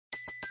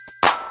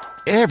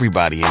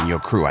Everybody in your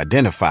crew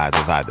identifies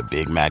as either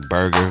Big Mac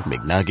Burger,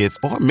 McNuggets,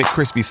 or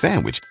McCrispy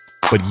Sandwich.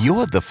 But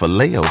you're the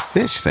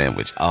Filet-O-Fish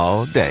Sandwich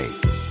all day.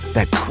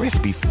 That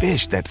crispy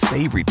fish, that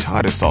savory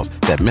tartar sauce,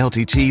 that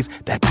melty cheese,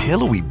 that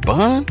pillowy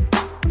bun.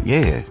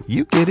 Yeah,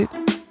 you get it.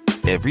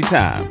 Every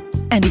time.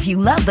 And if you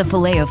love the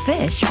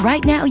Filet-O-Fish,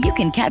 right now you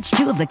can catch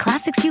two of the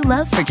classics you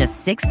love for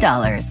just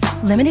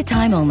 $6. Limited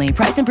time only.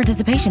 Price and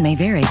participation may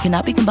vary.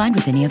 Cannot be combined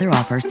with any other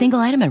offer. Single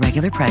item at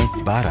regular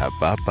price.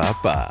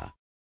 Ba-da-ba-ba-ba.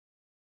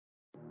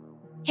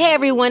 Hey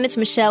everyone, it's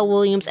Michelle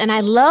Williams, and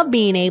I love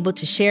being able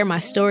to share my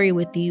story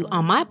with you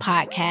on my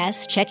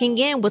podcast, Checking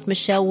In with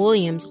Michelle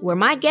Williams, where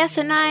my guests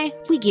and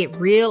we get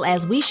real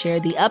as we share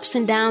the ups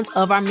and downs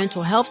of our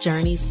mental health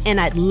journeys,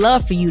 and I'd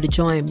love for you to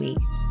join me.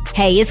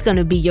 Hey, it's going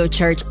to be your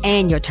church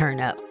and your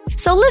turn up.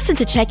 So listen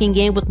to Checking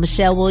In with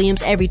Michelle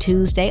Williams every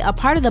Tuesday, a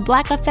part of the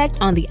Black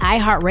Effect on the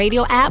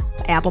iHeartRadio app,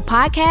 Apple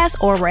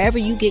Podcasts, or wherever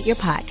you get your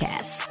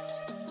podcasts.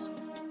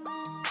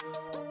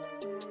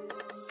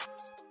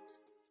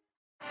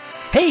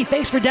 Hey,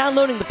 thanks for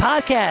downloading the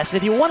podcast.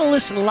 If you want to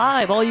listen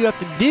live, all you have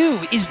to do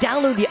is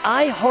download the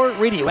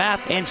iHeartRadio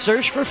app and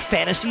search for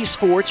Fantasy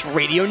Sports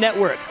Radio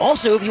Network.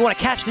 Also, if you want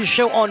to catch this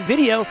show on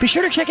video, be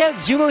sure to check out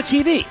Zumo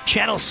TV,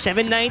 channel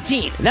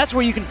 719. That's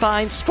where you can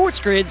find Sports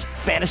Grid's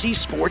Fantasy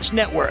Sports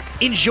Network.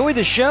 Enjoy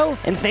the show,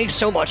 and thanks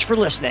so much for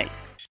listening.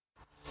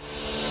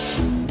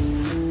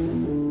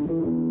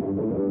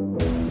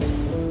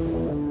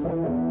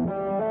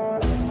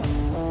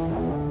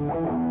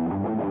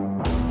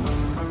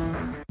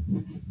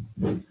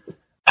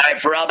 All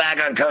right, Pharrell back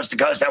on Coast to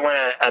Coast. I want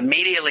to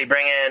immediately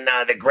bring in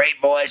the great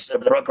voice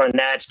of the Brooklyn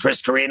Nets,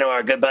 Chris Carrino,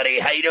 our good buddy.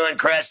 How you doing,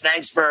 Chris?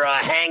 Thanks for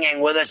hanging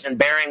with us and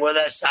bearing with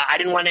us. I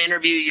didn't want to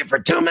interview you for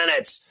 2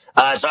 minutes,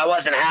 so I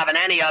wasn't having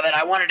any of it.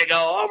 I wanted to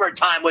go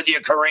overtime with you,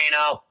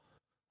 Carrino.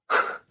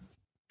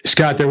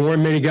 Scott, there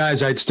weren't many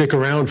guys I'd stick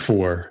around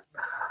for,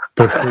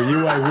 but for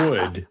you, I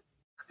would.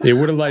 It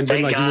would have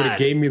been like you would have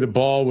gave me the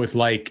ball with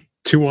like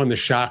 2 on the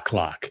shot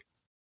clock.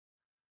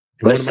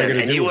 Listen,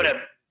 and you would have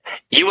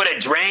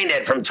drained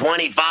it from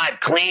 25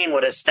 clean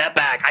with a step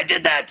back. I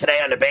did that today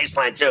on the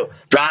baseline too.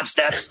 Drop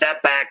step,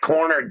 step back,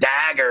 corner,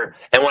 dagger.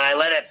 And when I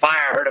let it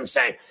fire, I heard him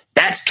say,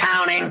 that's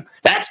counting,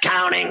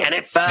 and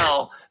it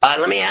fell.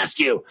 Let me ask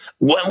you,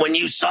 when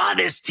you saw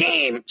this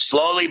team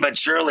slowly but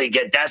surely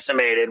get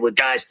decimated with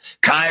guys,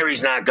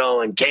 Kyrie's not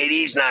going,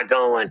 KD's not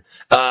going,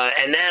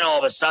 and then all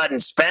of a sudden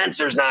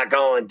Spencer's not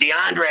going,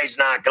 DeAndre's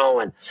not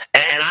going.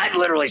 And I've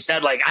literally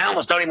said, like, I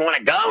almost don't even want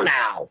to go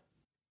now.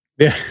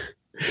 Yeah.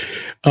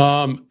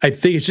 I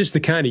think it's just the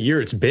kind of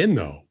year it's been,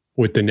 though,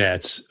 with the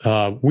Nets.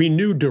 We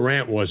knew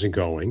Durant wasn't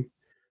going.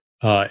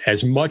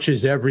 As much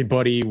as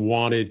everybody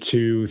wanted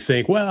to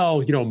think,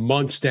 well,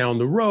 months down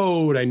the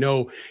road, I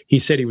know he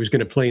said he was going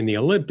to play in the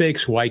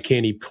Olympics. Why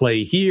can't he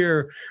play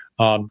here?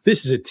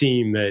 This is a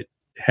team that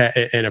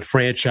and a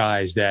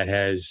franchise that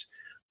has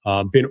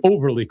been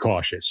overly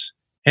cautious,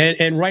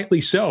 and rightly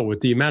so,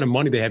 with the amount of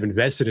money they have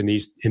invested in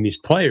these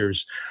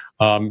players.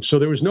 So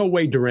there was no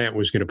way Durant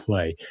was going to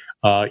play.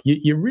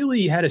 You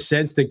really had a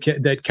sense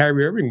that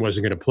Kyrie Irving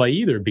wasn't going to play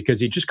either because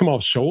he'd just come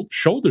off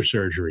shoulder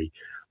surgery.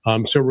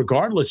 So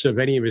regardless of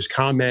any of his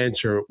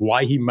comments or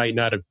why he might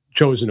not have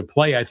chosen to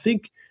play, I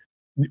think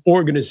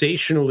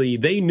organizationally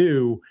they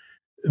knew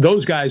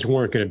those guys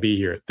weren't going to be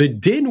here. The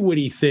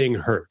Dinwiddie thing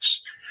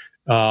hurts.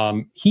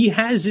 He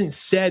hasn't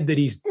said that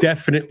he's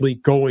definitely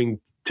going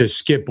to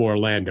skip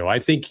Orlando. I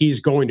think he's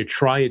going to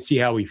try and see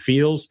how he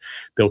feels.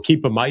 They'll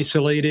keep him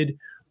isolated.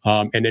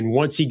 And then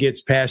once he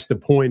gets past the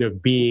point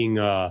of being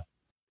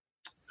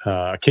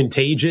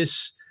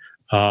contagious,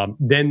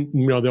 then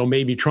they'll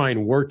maybe try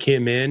and work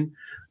him in.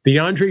 The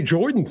DeAndre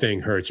Jordan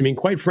thing hurts. I mean,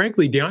 quite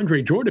frankly,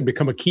 DeAndre Jordan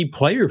become a key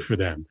player for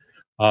them.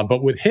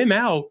 But with him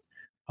out,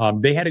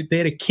 they had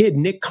a kid,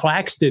 Nick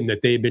Claxton,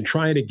 that they had been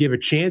trying to give a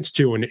chance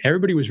to, and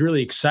everybody was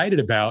really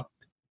excited about.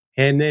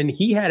 And then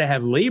he had to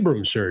have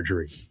labrum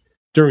surgery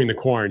during the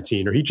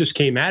quarantine, or he just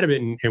came out of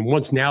it. And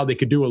once now they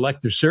could do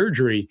elective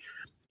surgery,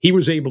 he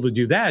was able to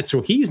do that,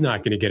 so he's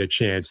not going to get a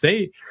chance.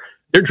 They're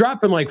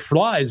dropping like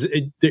flies.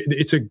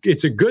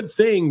 It's a good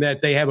thing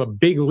that they have a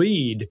big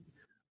lead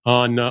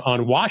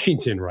on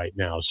Washington right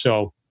now.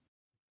 So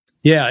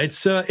yeah,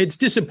 it's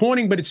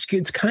disappointing, but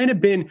it's kind of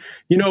been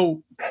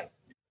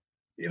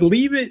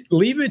leave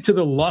it to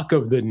the luck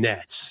of the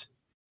Nets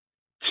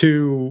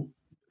to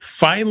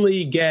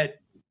finally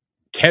get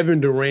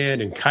Kevin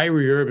Durant and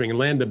Kyrie Irving and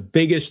land the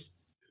biggest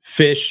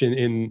fish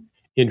in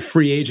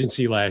free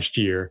agency last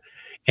year.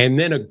 And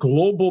then a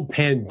global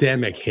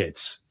pandemic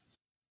hits.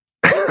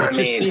 It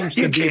just seems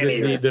to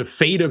be the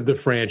fate of the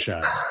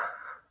franchise.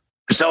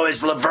 So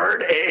is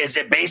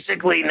it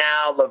basically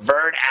now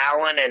LeVert,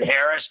 Allen, and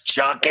Harris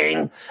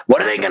chucking?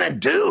 What are they going to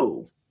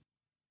do?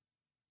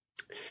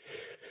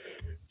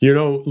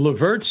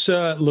 LeVert's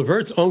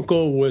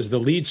uncle was the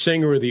lead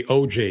singer of the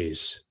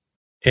OJs.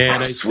 And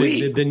I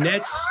think the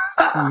Nets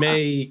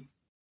may,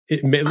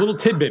 a little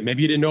tidbit,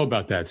 maybe you didn't know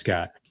about that,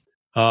 Scott.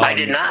 I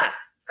did not.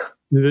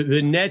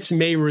 The Nets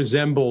may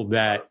resemble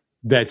that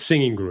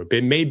singing group.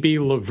 It may be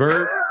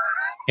LeVert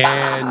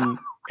and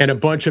and a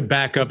bunch of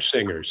backup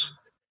singers.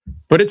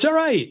 But it's all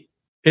right.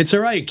 It's all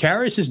right.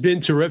 Karras has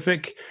been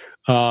terrific.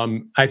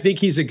 I think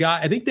he's a guy.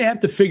 I think they have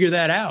to figure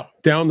that out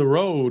down the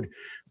road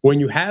when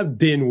you have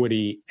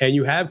Dinwiddie and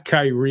you have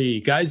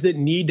Kyrie, guys that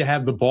need to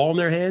have the ball in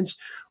their hands.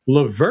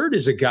 LeVert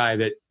is a guy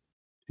that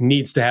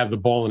needs to have the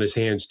ball in his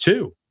hands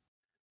too.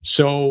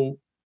 So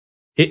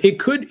it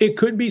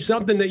could be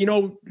something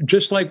that,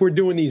 just like we're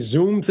doing these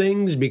Zoom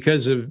things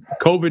because of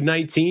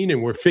COVID-19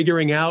 and we're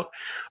figuring out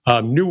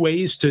new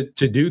ways to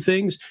do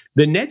things.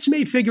 The Nets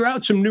may figure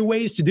out some new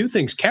ways to do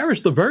things.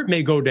 Caris LeVert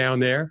may go down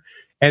there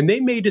and they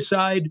may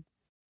decide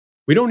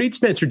we don't need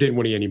Spencer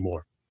Dinwiddie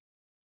anymore.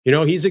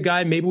 He's a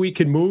guy maybe we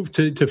can move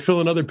to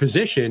fill another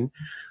position.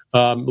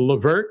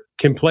 LeVert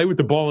can play with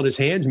the ball in his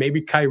hands.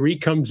 Maybe Kyrie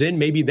comes in.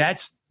 Maybe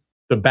that's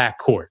the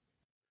backcourt.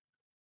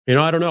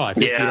 I don't know. I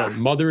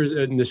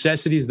think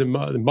necessity is the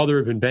mother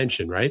of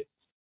invention, right?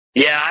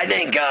 Yeah, I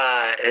think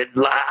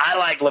I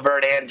like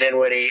LeVert and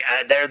Dinwiddie.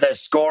 They're the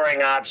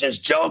scoring options.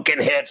 Joe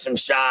can hit some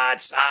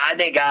shots. I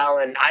think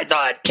Allen, I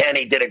thought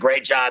Kenny did a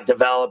great job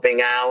developing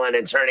Allen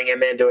and turning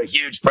him into a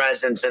huge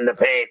presence in the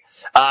paint.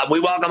 We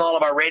welcome all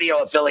of our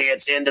radio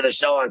affiliates into the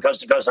show on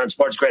Coast to Coast on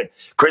Sports Grid.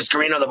 Chris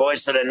Carino, the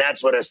voice of the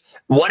Nets, with us.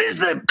 What is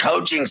the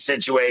coaching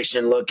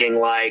situation looking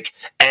like?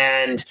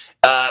 And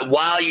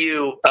while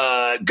you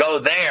go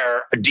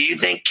there, do you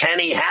think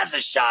Kenny has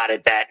a shot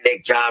at that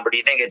Knick job, or do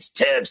you think it's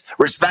Tibbs?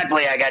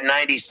 Respectfully, I got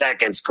 90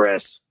 seconds,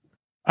 Chris.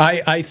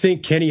 I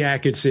think Kenny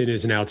Atkinson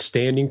is an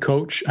outstanding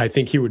coach. I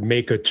think he would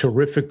make a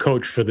terrific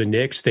coach for the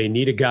Knicks. They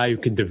need a guy who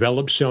can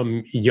develop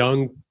some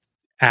young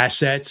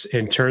assets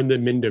and turn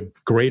them into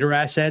greater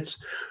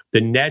assets. The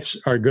Nets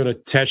are going to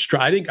test.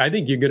 I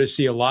think you're going to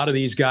see a lot of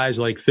these guys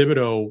like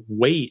Thibodeau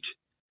wait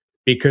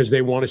because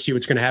they want to see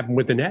what's going to happen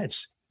with the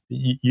Nets.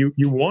 You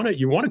want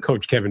to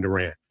coach Kevin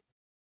Durant,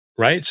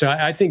 right? So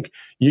I think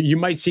you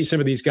might see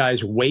some of these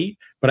guys wait,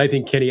 but I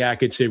think Kenny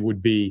Atkinson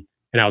would be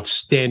an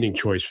outstanding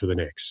choice for the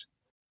Knicks.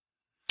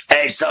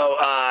 Hey, so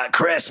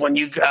Chris, when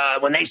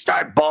they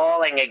start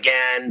balling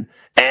again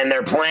and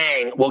they're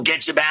playing, we'll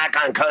get you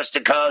back on Coast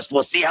to Coast.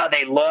 We'll see how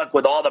they look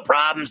with all the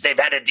problems they've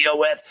had to deal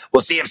with.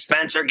 We'll see if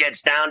Spencer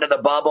gets down to the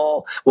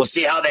bubble. We'll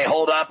see how they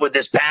hold up with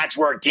this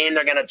patchwork team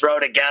they're going to throw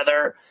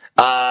together.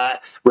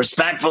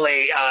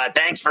 Respectfully,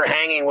 thanks for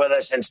hanging with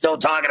us and still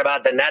talking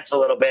about the Nets a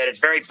little bit. It's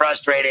very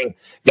frustrating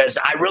because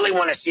I really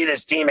want to see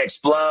this team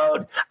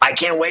explode. I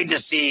can't wait to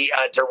see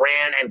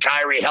Durant and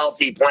Kyrie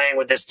healthy playing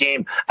with this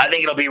team. I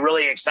think it'll be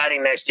really exciting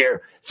next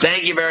year.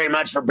 Thank you very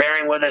much for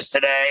bearing with us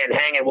today and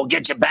hanging. We'll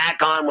get you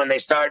back on when they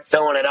start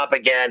filling it up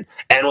again,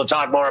 and we'll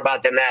talk more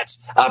about the Nets.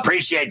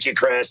 Appreciate you,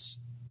 Chris.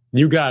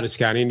 You got it,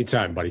 Scott.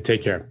 Anytime, buddy.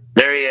 Take care.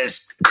 There he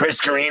is,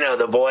 Chris Carino,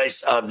 the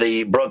voice of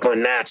the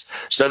Brooklyn Nets.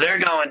 So they're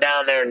going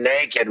down there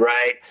naked,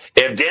 right?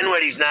 If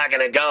Dinwiddie's not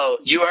going to go,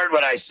 you heard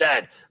what I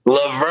said.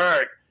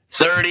 LeVert,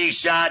 30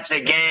 shots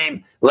a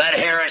game. Let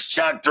Harris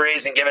chuck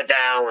threes and give it to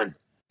Allen.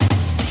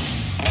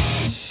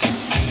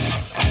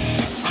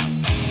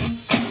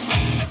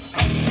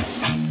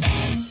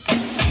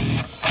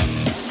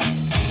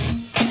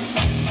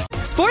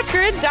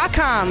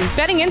 SportsGrid.com.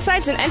 Betting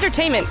insights and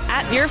entertainment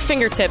at your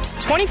fingertips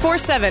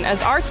 24/7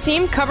 as our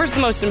team covers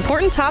the most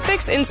important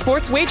topics in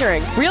sports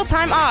wagering.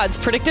 Real-time odds,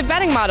 predictive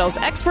betting models,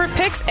 expert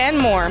picks, and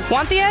more.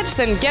 Want the edge?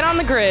 Then get on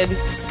the grid.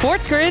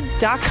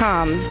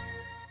 SportsGrid.com.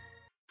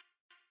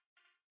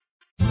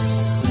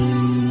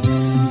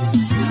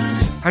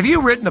 Have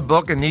you written a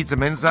book and need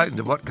some insight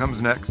into what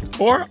comes next?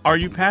 Or are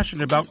you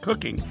passionate about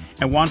cooking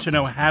and want to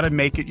know how to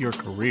make it your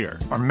career?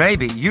 Or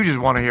maybe you just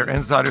want to hear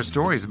insider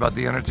stories about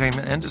the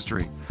entertainment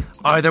industry.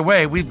 Either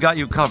way, we've got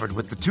you covered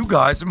with the Two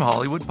Guys from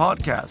Hollywood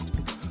podcast.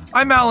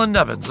 I'm Alan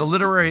Nevins, a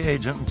literary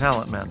agent and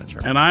talent manager.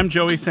 And I'm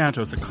Joey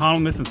Santos, a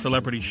columnist and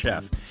celebrity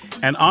chef.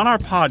 And on our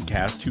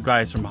podcast, Two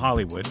Guys from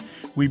Hollywood,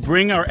 we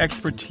bring our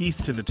expertise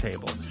to the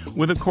table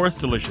with, of course,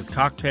 delicious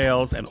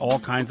cocktails and all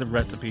kinds of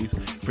recipes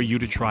for you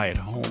to try at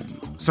home.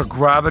 So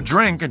grab a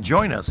drink and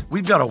join us.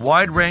 We've got a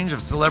wide range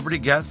of celebrity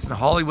guests and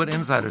Hollywood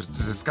insiders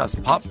to discuss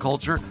pop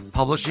culture,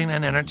 publishing,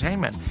 and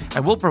entertainment.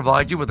 And we'll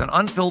provide you with an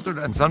unfiltered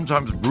and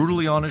sometimes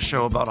brutally honest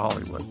show about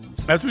Hollywood.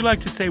 As we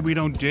like to say, we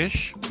don't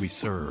dish, we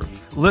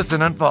serve.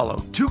 Listen and follow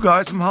Two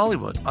Guys from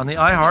Hollywood on the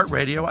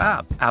iHeartRadio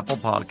app, Apple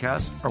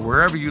Podcasts, or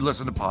wherever you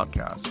listen to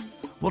podcasts.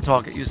 We'll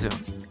talk at you soon.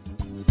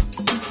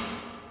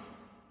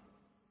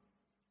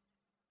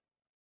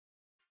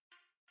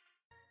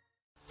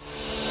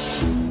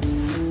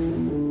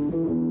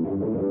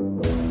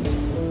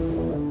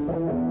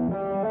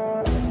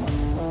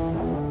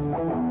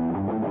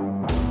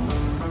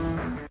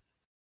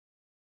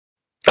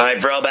 All right,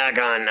 throwback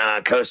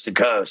on Coast to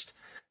Coast.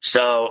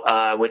 So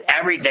with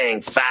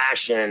everything,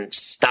 fashion,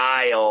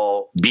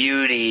 style,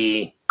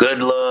 beauty, good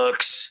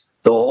looks,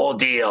 the whole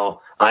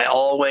deal, I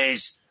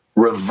always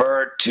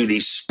revert to the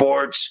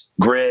sports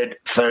grid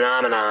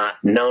phenomena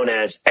known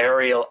as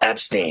Ariel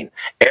Epstein.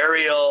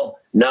 Ariel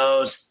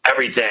knows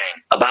everything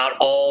about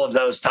all of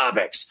those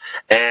topics.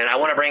 And I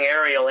want to bring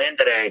Ariel in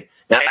today.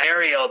 Now,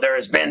 Ariel, there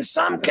has been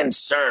some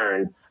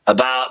concern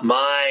about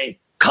my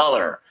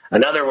color.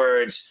 In other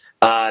words,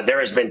 there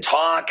has been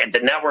talk at the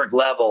network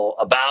level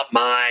about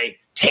my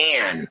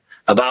tan,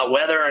 about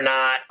whether or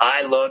not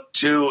I look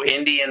too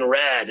Indian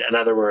red, in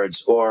other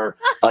words, or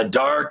a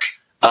dark,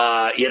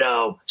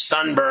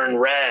 sunburn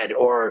red,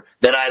 or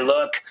that I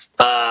look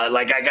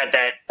like I got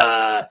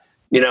that,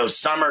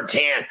 summer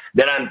tan,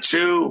 that I'm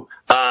too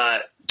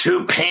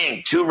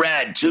pink, too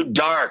red, too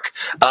dark,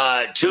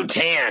 too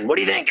tan. What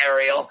do you think,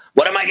 Ariel?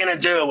 What am I going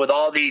to do with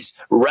all these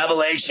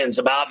revelations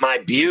about my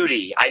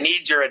beauty? I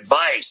need your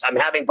advice. I'm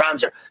having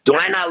problems here. Do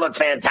I not look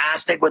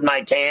fantastic with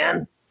my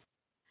tan?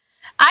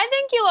 I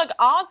think you look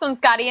awesome,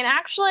 Scotty. And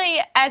actually,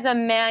 as a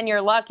man, you're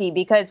lucky,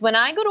 because when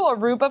I go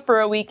to Aruba for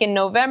a week in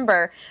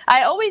November,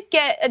 I always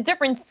get a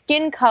different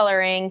skin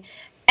coloring.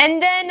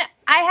 And then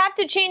I have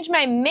to change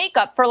my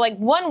makeup for like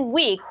 1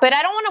 week, but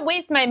I don't want to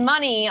waste my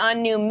money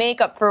on new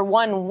makeup for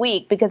 1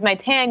 week because my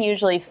tan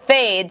usually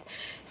fades.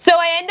 So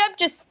I end up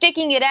just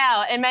sticking it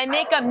out, and my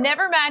makeup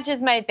never matches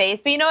my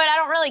face. But you know what? I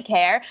don't really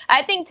care.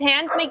 I think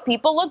tans make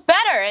people look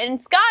better. And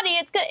Scotty,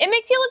 it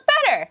makes you look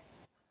better.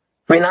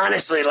 I mean,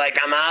 honestly, like,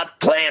 I'm out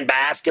playing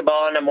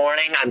basketball in the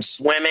morning, I'm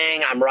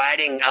swimming, I'm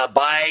riding a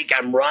bike,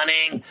 I'm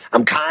running,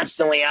 I'm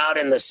constantly out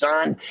in the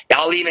sun.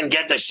 I'll even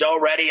get the show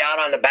ready out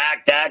on the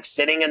back deck,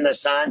 sitting in the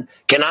sun.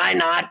 Can I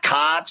not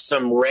cop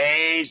some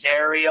rays,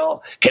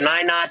 Ariel? Can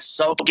I not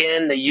soak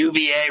in the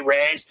UVA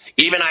rays?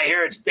 Even I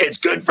hear it's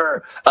good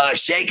for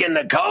shaking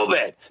the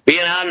COVID.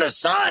 Being out in the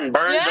sun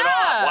burns it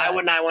off. Why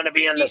wouldn't I want to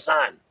be in the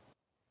sun?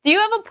 Do you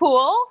have a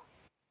pool?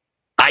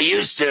 I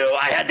used to.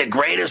 I had the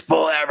greatest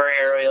pool ever,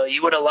 Ariel.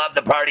 You would have loved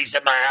the parties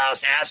at my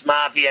house. Ask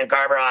Mafia and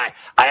Carver High.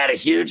 I had a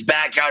huge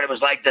backyard. It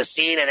was like the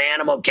scene in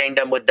Animal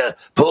Kingdom with the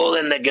pool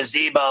in the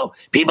gazebo.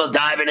 People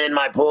diving in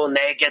my pool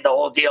naked, the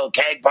whole deal.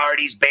 Keg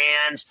parties,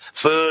 bands,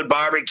 food,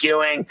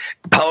 barbecuing,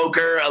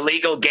 poker,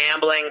 illegal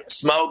gambling,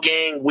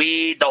 smoking,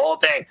 weed, the whole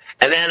thing.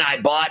 And then I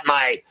bought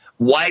my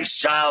wife's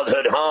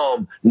childhood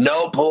home,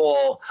 no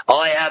pool.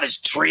 All I have is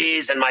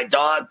trees, and my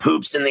dog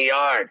poops in the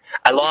yard.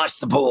 I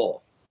lost the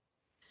pool.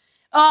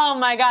 Oh,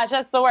 my gosh,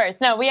 that's the worst.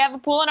 No, we have a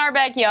pool in our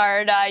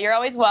backyard. You're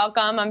always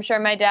welcome. I'm sure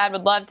my dad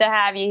would love to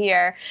have you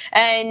here.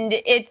 And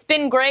it's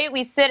been great.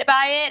 We sit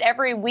by it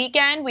every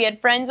weekend. We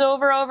had friends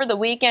over the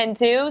weekend,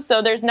 too.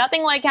 So there's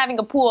nothing like having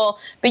a pool.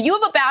 But you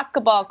have a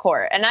basketball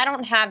court, and I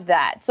don't have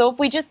that. So if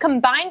we just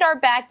combined our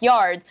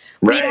backyards,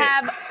 we'd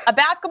have a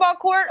basketball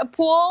court, a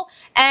pool,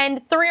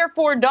 and 3 or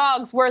 4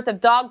 dogs worth of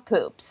dog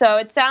poop. So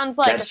it sounds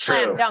like a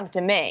slam dunk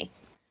to me.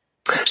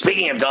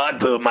 Speaking of dog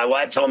poop, my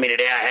wife told me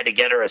today I had to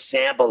get her a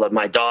sample of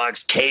my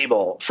dog's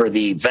cable for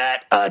the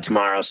vet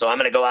tomorrow. So I'm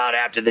going to go out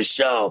after the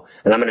show,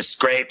 and I'm going to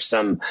scrape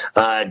some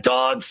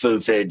dog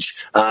foofage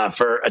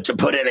to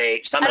put in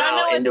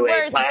somehow into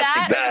a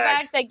plastic bag. The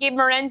fact that Gabe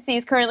Morency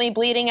is currently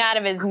bleeding out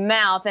of his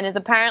mouth and is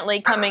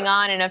apparently coming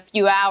on in a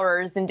few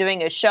hours and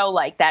doing a show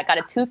like that. Got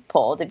a tooth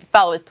pulled, if you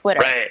follow his Twitter.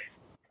 Right.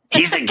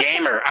 He's a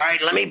gamer. All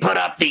right, let me put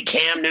up the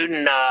Cam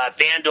Newton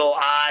FanDuel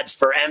odds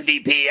for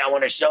MVP. I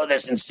want to show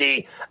this and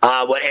see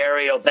what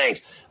Ariel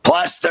thinks.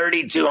 Plus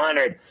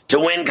 3,200 to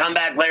win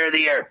Comeback Player of the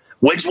Year.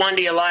 Which one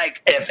do you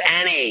like, if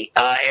any,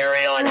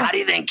 Ariel? And how do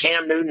you think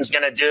Cam Newton's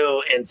going to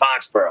do in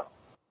Foxborough?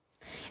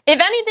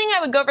 If anything, I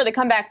would go for the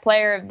Comeback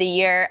Player of the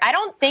Year. I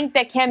don't think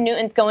that Cam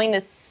Newton's going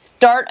to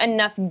start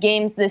enough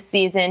games this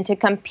season to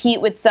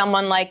compete with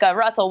someone like a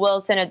Russell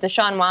Wilson, a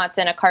Deshaun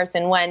Watson, a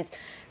Carson Wentz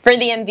for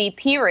the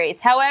MVP race.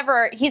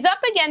 However, he's up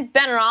against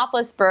Ben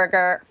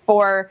Roethlisberger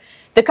for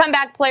the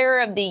Comeback Player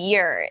of the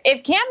Year.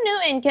 If Cam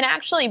Newton can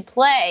actually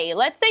play,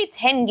 let's say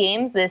 10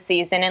 games this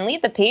season and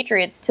lead the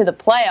Patriots to the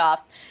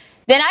playoffs,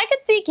 then I could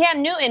see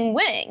Cam Newton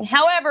winning.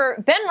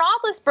 However, Ben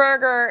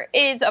Roethlisberger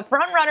is a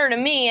front runner to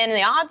me, and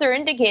the odds are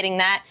indicating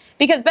that,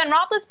 because Ben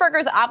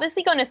Roethlisberger is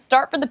obviously going to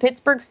start for the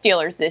Pittsburgh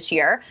Steelers this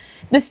year.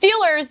 The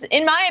Steelers,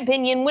 in my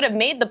opinion, would have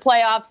made the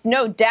playoffs,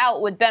 no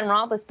doubt, with Ben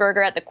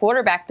Roethlisberger at the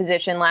quarterback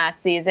position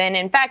last season.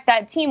 In fact,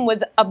 that team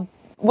was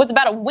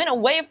about a win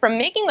away from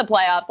making the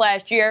playoffs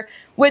last year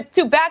with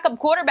 2 backup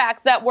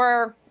quarterbacks that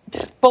were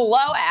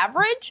below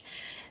average.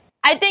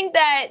 I think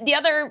that the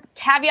other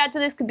caveat to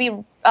this could be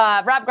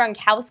Rob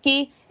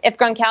Gronkowski. If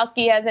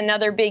Gronkowski has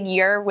another big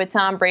year with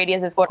Tom Brady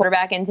as his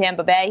quarterback in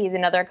Tampa Bay, he's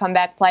another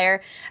comeback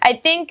player. I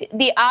think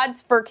the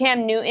odds for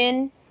Cam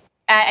Newton,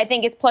 I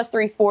think it's plus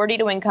 340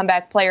 to win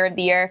Comeback Player of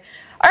the Year,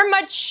 are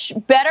much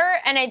better.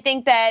 And I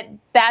think that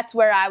that's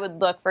where I would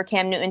look for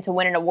Cam Newton to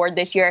win an award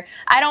this year.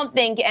 I don't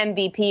think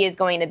MVP is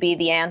going to be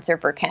the answer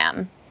for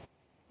Cam.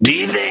 Do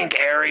you think,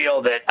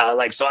 Ariel, that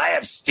so I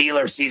have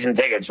Steelers season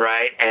tickets,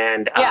 right?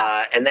 And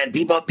and then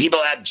people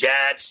have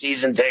Jets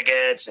season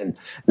tickets, and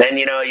then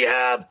you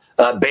have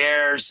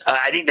Bears.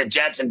 I think the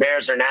Jets and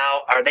Bears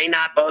are they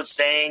not both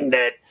saying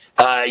that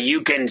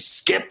you can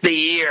skip the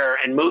year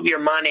and move your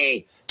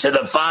money to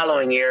the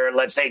following year,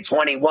 let's say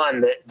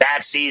 21,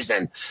 that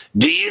season?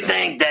 Do you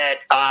think that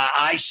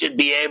I should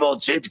be able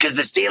to, because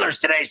the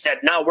Steelers today said,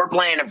 no, we're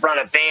playing in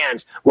front of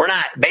fans.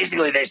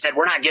 They said,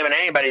 we're not giving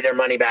anybody their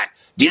money back.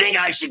 Do you think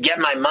I should get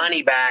my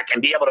money back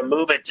and be able to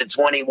move it to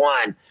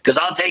 21? Because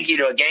I'll take you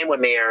to a game with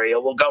me,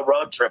 Ariel. We'll go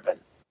road tripping.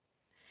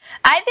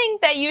 I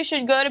think that you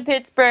should go to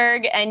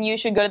Pittsburgh and you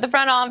should go to the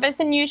front office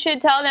and you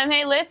should tell them,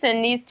 hey,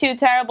 listen, these two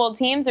terrible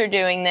teams are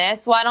doing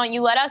this. Why don't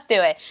you let us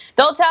do it?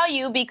 They'll tell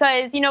you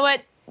because, you know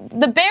what,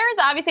 the Bears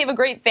obviously have a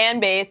great fan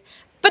base,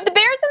 but the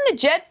Bears and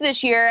the Jets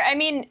this year, I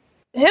mean,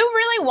 who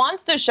really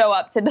wants to show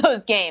up to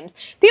those games?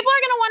 People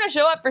are going to want to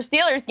show up for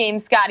Steelers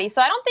games, Scotty,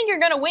 so I don't think you're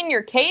going to win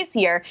your case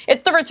here.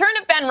 It's the return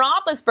of Ben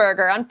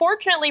Roethlisberger.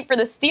 Unfortunately for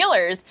the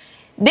Steelers,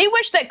 they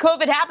wish that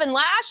COVID happened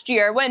last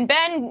year when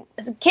Ben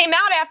came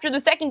out after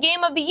the second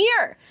game of the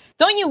year.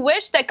 Don't you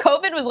wish that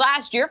COVID was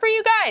last year for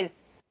you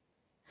guys?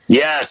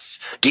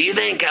 Yes. Do you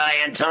think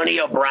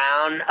Antonio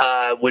Brown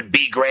would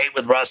be great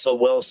with Russell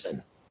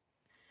Wilson?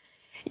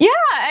 Yeah,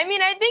 I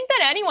mean, I think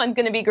that anyone's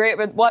going to be great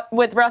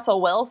with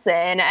Russell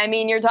Wilson. I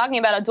mean, you're talking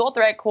about a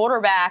dual-threat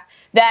quarterback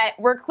that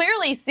we're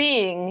clearly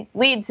seeing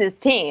leads his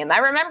team. I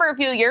remember a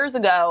few years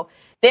ago,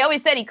 they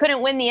always said he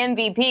couldn't win the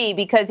MVP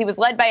because he was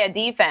led by a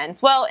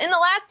defense. Well, in the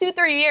last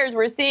 2-3 years,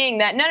 we're seeing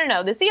that,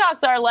 no, the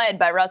Seahawks are led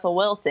by Russell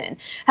Wilson.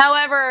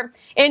 However,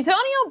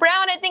 Antonio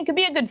Brown, I think, could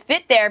be a good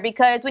fit there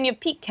because when you have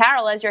Pete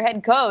Carroll as your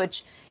head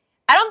coach,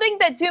 I don't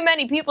think that too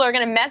many people are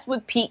going to mess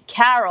with Pete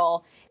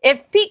Carroll.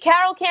 If Pete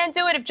Carroll can't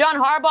do it, if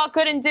John Harbaugh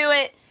couldn't do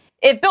it,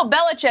 if Bill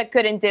Belichick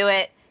couldn't do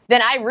it,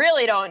 then I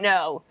really don't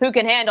know who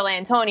can handle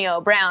Antonio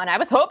Brown. I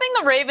was hoping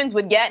the Ravens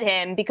would get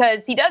him because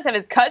he does have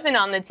his cousin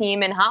on the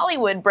team in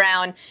Hollywood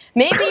Brown.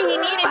 Maybe he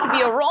needed to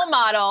be a role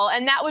model,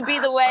 and that would be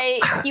the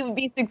way he would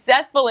be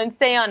successful and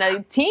stay on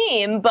a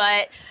team.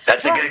 But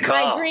that's a good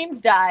call. My dreams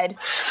died.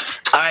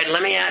 All right,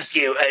 let me ask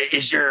you: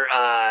 is your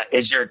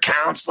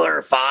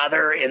counselor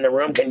father in the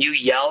room? Can you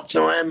yell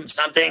to him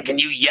something? Can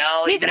you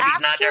yell even if he's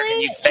not there?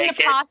 Can you fake it?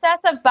 He's in the process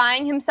of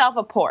buying himself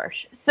a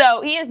Porsche,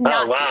 so he is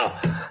not. Oh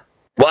wow.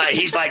 Well,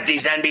 he's like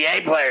these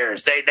NBA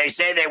players. They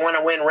say they want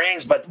to win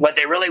rings, but what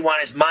they really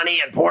want is money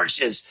and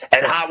Porsches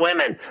and hot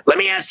women. Let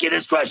me ask you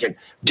this question.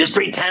 Just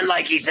pretend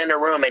like he's in the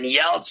room and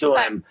yell to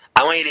him.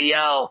 I want you to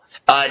yell,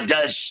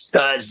 does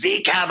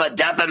Zeke have a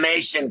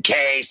defamation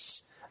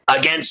case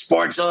against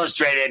Sports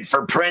Illustrated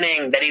for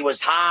printing that he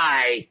was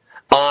high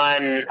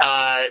on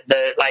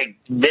the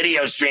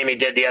video stream he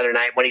did the other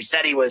night when he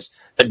said he was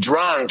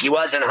drunk? He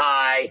wasn't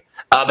high,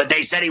 but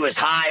they said he was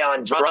high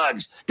on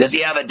drugs. Does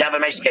he have a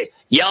defamation case?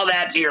 Yell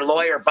that to your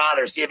lawyer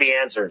father. See if he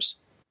answers.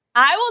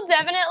 I will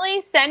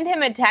definitely send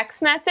him a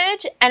text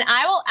message, and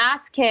I will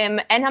ask him,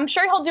 and I'm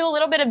sure he'll do a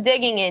little bit of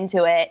digging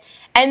into it,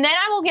 and then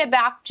I will get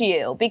back to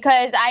you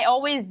because I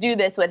always do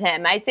this with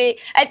him. I'm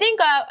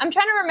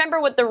trying to remember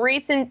what the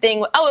recent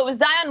thing. Oh, it was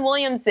Zion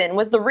Williamson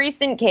was the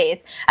recent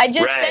case. I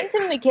just sent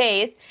him the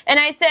case, and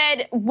I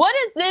said, "What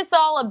is this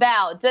all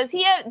about? Does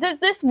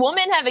this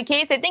woman have a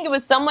case?" I think it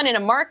was someone in a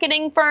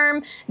marketing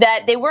firm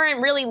that they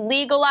weren't really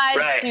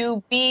legalized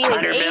to be his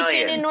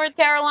agent in North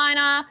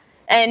Carolina.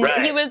 And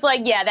he was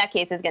like, yeah, that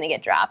case is going to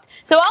get dropped.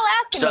 So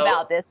I'll ask him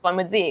about this one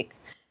with Zeke.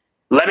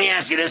 Let me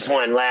ask you this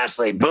one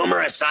lastly.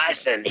 Boomer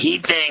Esiason, he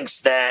thinks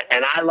that,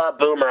 and I love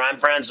Boomer. I'm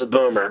friends with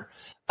Boomer.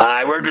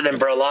 I worked with him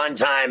for a long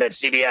time at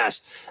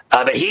CBS.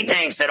 But he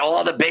thinks that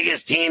all the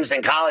biggest teams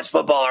in college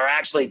football are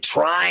actually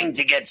trying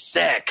to get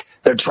sick.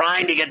 They're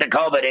trying to get the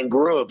COVID in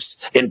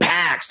groups, in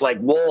packs like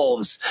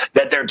wolves,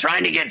 that they're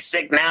trying to get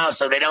sick now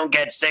so they don't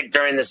get sick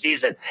during the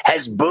season.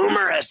 Has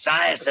Boomer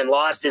Esiason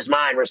lost his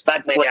mind?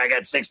 Respectfully, I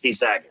got 60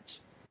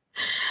 seconds.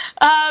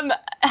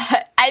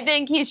 I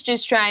think he's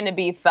just trying to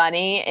be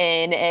funny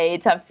in a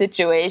tough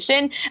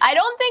situation. I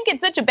don't think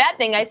it's such a bad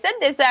thing. I said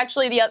this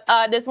actually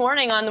this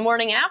morning on the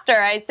morning after.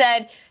 I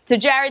said to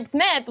Jared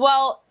Smith,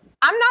 well,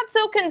 I'm not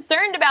so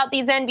concerned about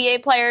these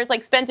NBA players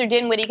like Spencer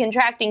Dinwiddie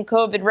contracting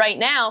COVID right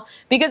now,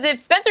 because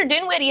if Spencer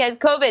Dinwiddie has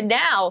COVID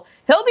now,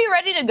 he'll be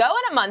ready to go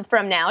in a month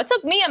from now. It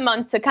took me a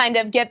month to kind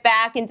of get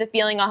back into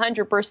feeling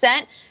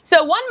 100%.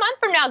 So 1 month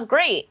from now is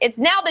great. It's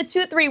now the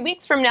 2-3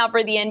 weeks from now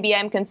for the NBA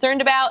I'm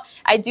concerned about.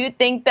 I do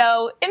think,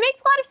 though, it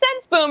makes a lot of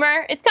sense,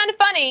 Boomer. It's kind of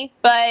funny,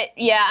 but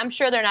yeah, I'm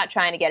sure they're not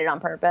trying to get it on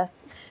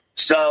purpose.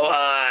 So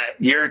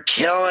you're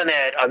killing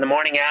it on the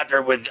morning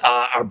after with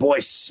our boy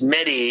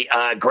Smitty.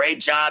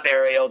 Great job,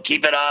 Ariel.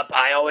 Keep it up.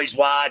 I always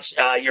watch.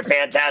 You're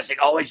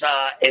fantastic. Always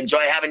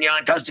enjoy having you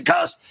on Coast to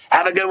Coast.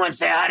 Have a good one.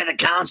 Say hi to the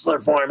counselor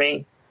for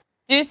me.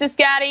 Deuces,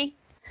 Scotty.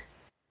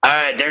 All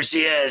right, there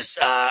she is,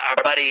 our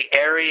buddy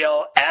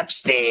Ariel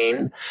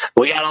Epstein.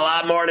 We got a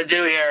lot more to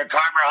do here.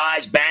 Carver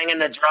High's banging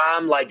the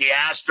drum like the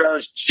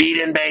Astros cheat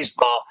in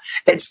baseball.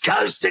 It's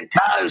Coast to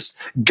Coast.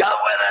 Go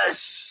with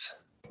us.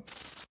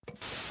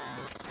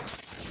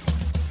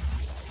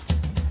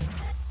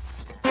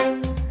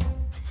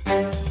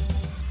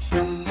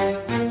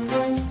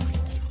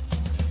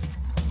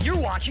 You're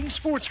watching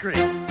Sports Grid.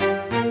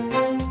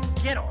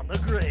 Get on the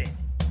grid.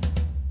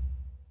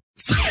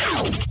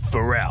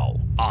 Pharrell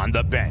on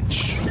the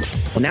bench.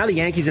 Well, now the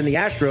Yankees and the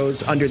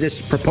Astros, under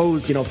this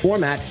proposed,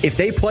 format, if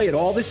they play at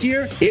all this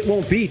year, it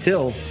won't be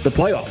till the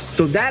playoffs.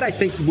 So that, I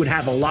think, would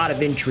have a lot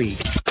of intrigue.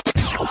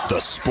 The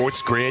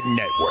Sports Grid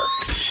Network.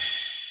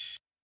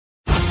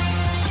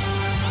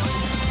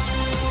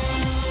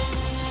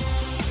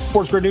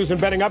 Sports Grid News and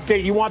Betting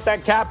Update. You want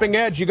that capping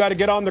edge, you got to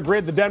get on the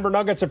grid. The Denver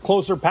Nuggets have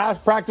closed their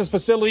practice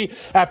facility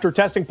after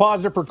testing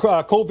positive for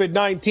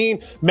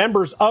COVID-19.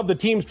 Members of the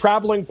team's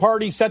traveling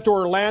party set to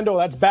Orlando.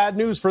 That's bad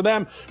news for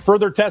them.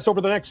 Further tests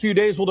over the next few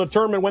days will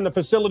determine when the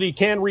facility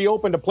can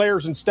reopen to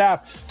players and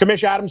staff.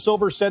 Commissioner Adam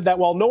Silver said that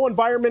while no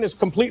environment is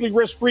completely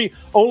risk-free,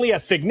 only a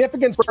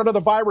significant spread of the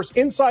virus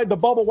inside the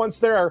bubble once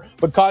there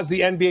would cause the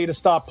NBA to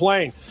stop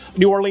playing.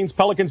 New Orleans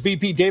Pelicans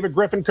VP David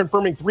Griffin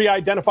confirming 3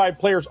 identified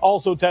players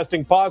also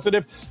testing positive.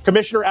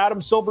 Commissioner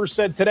Adam Silver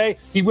said today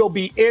he will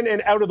be in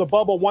and out of the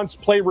bubble once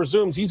play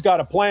resumes. He's got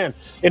a plan.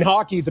 In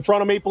hockey, the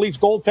Toronto Maple Leafs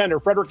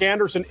goaltender Frederik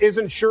Andersen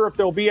isn't sure if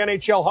there'll be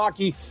NHL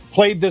hockey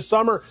played this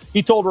summer.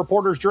 He told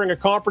reporters during a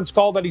conference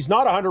call that he's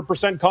not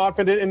 100%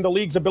 confident in the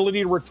league's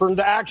ability to return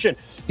to action.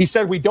 He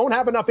said, "We don't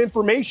have enough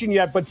information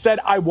yet, but said,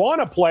 I want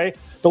to play."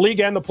 The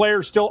league and the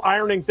players still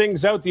ironing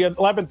things out. The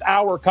 11th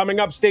hour coming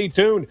up. Stay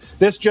tuned.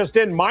 This just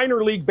in,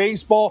 minor league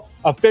baseball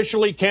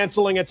officially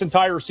canceling its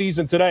entire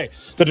season today.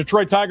 The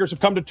Detroit Tigers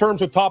have come to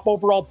terms with top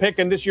overall pick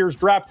in this year's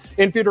draft,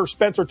 infielder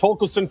Spencer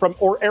Torkelson from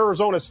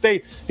Arizona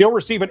State. He'll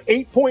receive an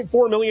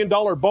 $8.4 million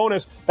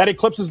bonus that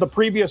eclipses the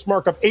previous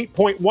mark of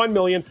 $8.1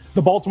 million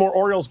the Baltimore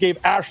Orioles gave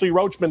Ashley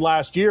Roachman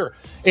last year.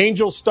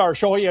 Angels star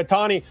Shohei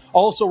Ohtani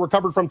also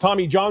recovered from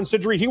Tommy John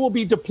surgery. He will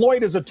be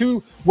deployed as a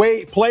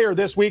two-way player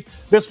this week.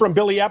 This from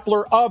Billy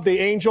Epler of the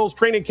Angels.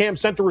 Training camp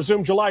set to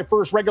resume July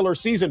 1st, regular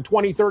season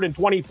 23rd and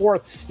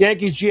 24th.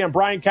 Yankees GM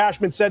Brian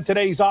Cashman said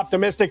today he's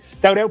optimistic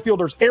that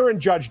outfielders Aaron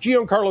Judge,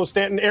 Giancarlo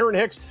Stanton, Aaron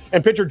Hicks,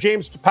 and pitcher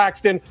James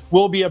Paxton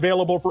will be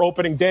available for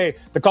opening day.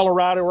 The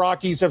Colorado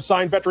Rockies have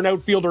signed veteran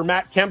outfielder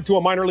Matt Kemp to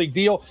a minor league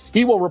deal.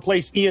 He will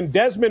replace Ian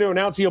Desmond, who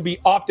announced he'll be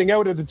opting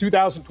out of the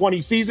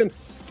 2020 season.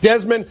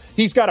 Desmond,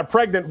 he's got a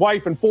pregnant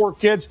wife and 4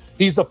 kids.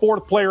 He's the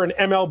 4th player in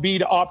MLB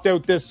to opt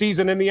out this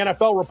season. In the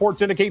NFL,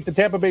 reports indicate the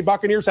Tampa Bay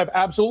Buccaneers have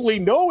absolutely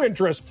no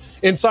interest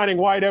in signing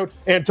wideout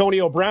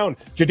Antonio Brown.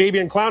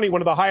 Jadeveon Clowney, one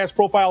of the highest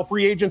profile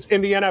free agents in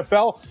the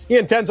NFL, he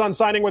intends on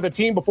signing with a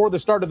team before the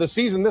start of the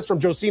season. This from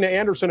Josina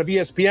Anderson of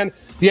ESPN.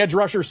 The edge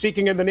rusher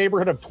seeking in the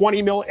neighborhood of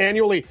 $20 million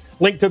annually,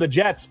 linked to the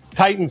Jets,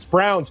 Titans,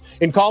 Browns.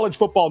 In college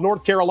football,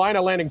 North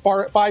Carolina landing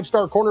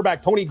 5-star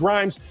cornerback Tony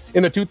Grimes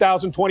in the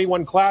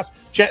 2021 class.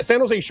 San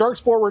Jose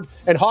Sharks forward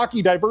and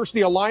Hockey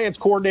Diversity Alliance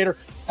coordinator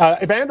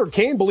Evander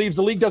Kane believes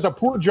the league does a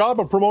poor job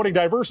of promoting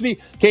diversity.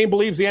 Kane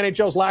believes the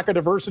NHL's lack of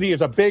diversity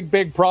is a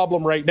big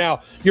problem right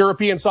now.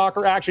 European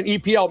soccer action,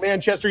 EPL,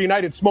 Manchester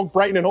United smoked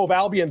Brighton and Hove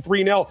Albion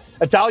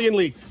 3-0. Italian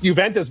League,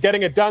 Juventus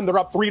getting it done. They're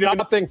up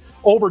 3-0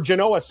 over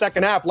Genoa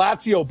second half.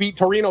 Lazio beat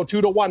Torino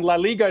 2-1. La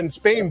Liga in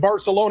Spain,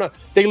 Barcelona,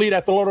 they lead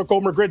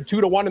Atletico Madrid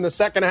 2-1 in the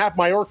second half.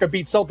 Mallorca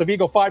beat Celta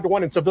Vigo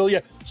 5-1 and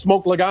Sevilla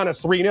smoked Leganes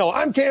 3-0.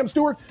 I'm Cam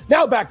Stewart.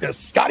 Now back to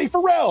Scotty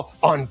Farrell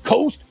on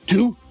Coast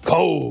to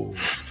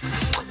Coast.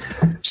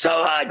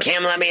 So,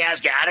 Cam, let me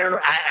ask you.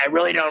 I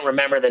really don't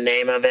remember the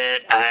name of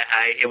it.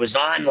 It was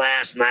on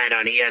last night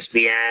on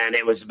ESPN.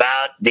 It was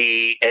about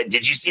the.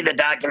 Did you see the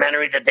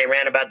documentary that they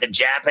ran about the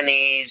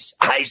Japanese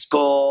high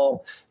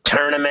school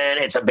tournament?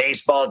 It's a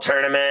baseball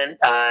tournament.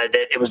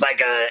 That it was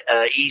like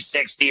a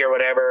E60 or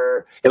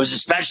whatever. It was a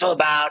special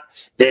about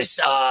this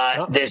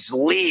this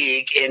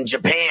league in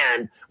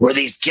Japan where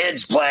these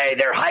kids play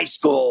their high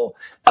school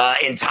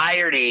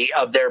entirety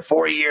of their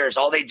 4 years.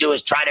 All they do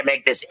is try to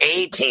make this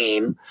A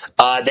team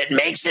that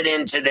makes it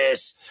into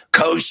this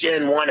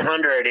Koshin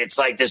 100. It's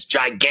like this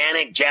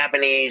gigantic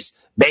Japanese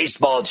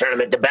baseball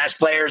tournament. The best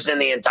players in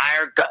the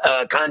entire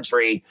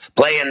country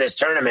play in this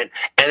tournament,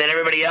 and then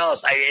everybody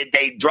else.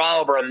 They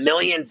draw over 1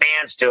 million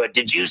fans to it.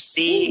 Did you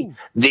see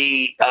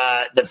the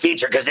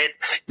feature? Because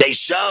they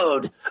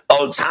showed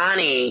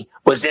Ohtani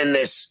was in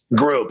this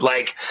group.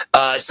 Like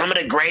some of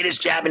the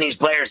greatest Japanese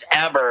players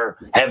ever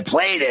have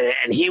played in it,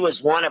 and he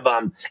was one of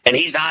them. And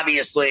he's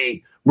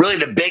obviously really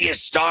the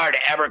biggest star to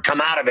ever come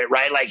out of it,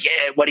 right? Like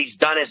what he's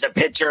done as a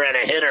pitcher and a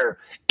hitter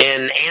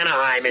in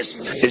Anaheim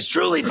is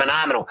truly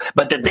phenomenal.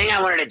 But the thing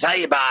I wanted to tell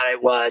you about it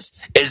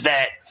is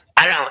that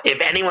I don't know if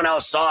anyone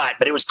else saw it,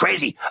 but it was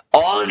crazy.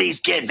 All of these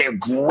kids, they're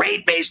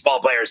great baseball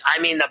players. I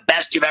mean, the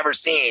best you've ever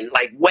seen,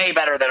 like way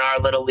better than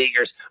our little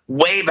leaguers,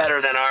 way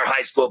better than our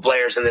high school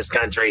players in this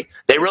country.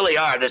 They really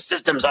are. The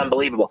system's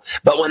unbelievable.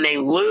 But when they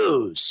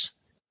lose,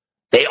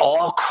 they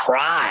all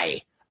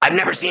cry. I've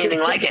never seen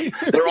anything like it.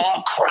 They're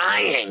all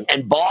crying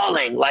and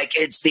bawling like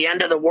it's the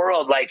end of the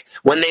world. Like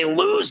when they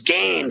lose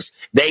games,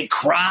 they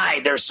cry.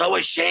 They're so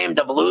ashamed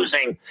of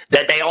losing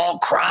that they all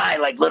cry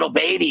like little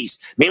babies.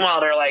 Meanwhile,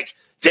 they're like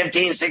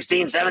 15,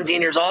 16,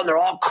 17 years old, and they're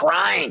all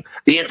crying.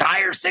 The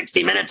entire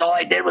 60 minutes, all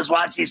I did was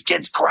watch these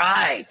kids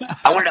cry.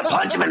 I wanted to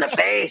punch them in the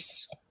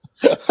face.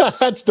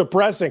 That's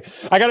depressing.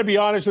 I got to be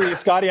honest with you,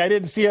 Scotty. I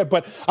didn't see it,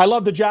 but I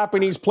love the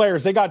Japanese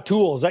players. They got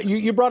tools.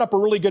 You brought up a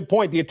really good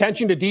point, the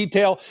attention to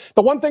detail.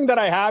 The one thing that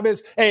I have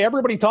is, hey,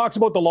 everybody talks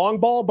about the long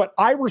ball, but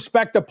I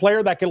respect a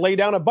player that can lay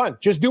down a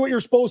bunt. Just do what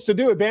you're supposed to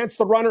do. Advance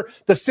the runner.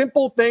 The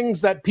simple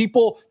things that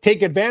people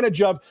take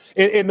advantage of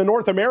in the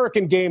North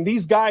American game,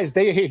 these guys,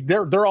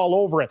 they're all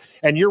over it.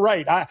 And you're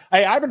right. I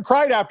haven't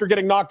cried after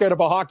getting knocked out of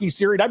a hockey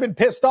series. I've been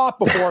pissed off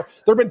before.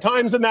 There have been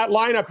times in that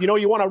lineup,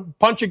 you want to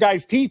punch a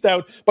guy's teeth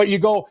out, but you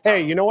go,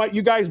 hey, you know what?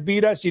 You guys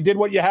beat us. You did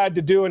what you had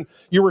to do, and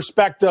you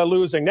respect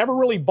losing. Never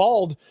really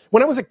bawled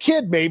when I was a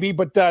kid, maybe,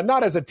 but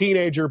not as a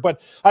teenager.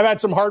 But I've had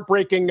some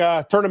heartbreaking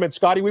tournaments,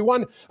 Scotty. We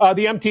won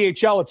the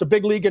MTHL. It's a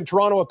big league in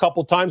Toronto a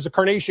couple times, the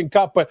Carnation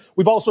Cup, but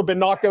we've also been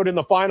knocked out in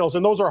the finals,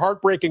 and those are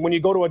heartbreaking when you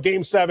go to a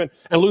Game 7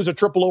 and lose a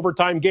triple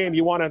overtime game.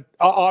 You want to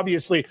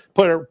obviously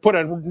put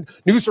a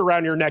noose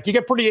around your neck. You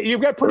get pretty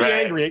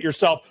angry at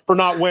yourself for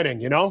not winning,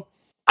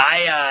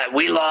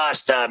 We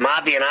lost,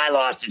 Mavi and I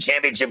lost a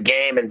championship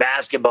game in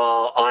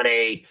basketball on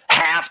a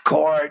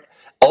half-court,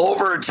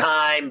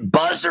 overtime,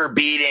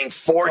 buzzer-beating,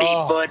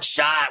 40-foot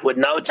shot with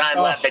no time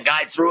left. The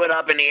guy threw it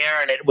up in the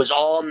air, and it was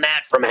all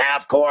net from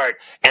half court.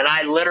 And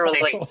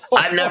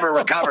I've never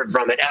recovered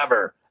from it,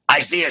 ever. I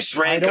see a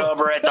shrink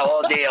over it, the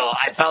whole deal.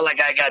 I felt like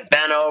I got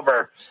bent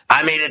over.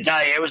 I mean, to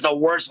tell you, it was the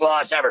worst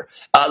loss ever.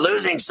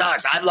 Losing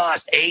sucks. I've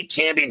lost 8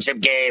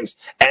 championship games,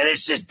 and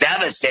it's just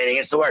devastating.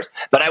 It's the worst.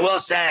 But I will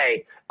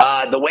say,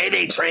 the way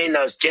they train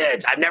those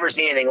kids, I've never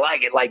seen anything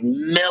like it, like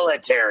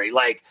military.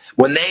 Like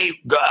when they,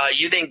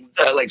 you think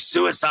like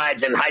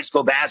suicides in high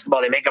school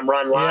basketball, they make them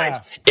run lines.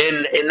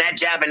 Yeah. In that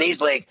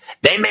Japanese league,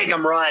 they make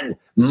them run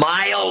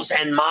miles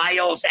and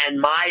miles and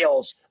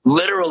miles,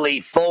 literally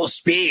full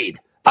speed.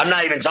 I'm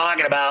not even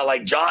talking about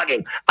like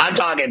jogging. I'm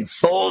talking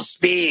full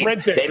speed.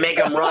 Sprinting. They make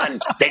them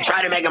run. They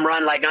try to make them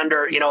run like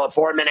under, a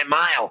 4-minute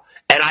mile.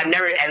 And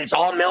it's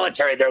all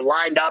military. They're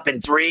lined up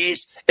in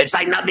threes. It's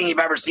like nothing you've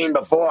ever seen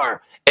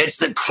before. It's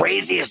the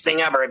craziest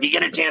thing ever. If you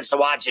get a chance to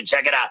watch it,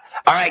 check it out.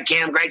 All right,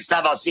 Cam, great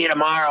stuff. I'll see you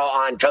tomorrow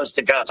on Coast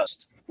to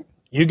Coast.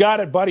 You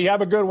got it, buddy.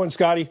 Have a good one,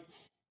 Scotty.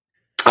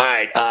 All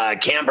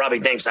right, Cam probably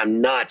thinks I'm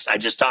nuts. I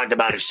just talked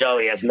about a show.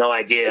 He has no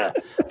idea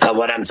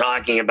what I'm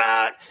talking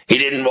about. He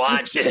didn't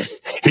watch it.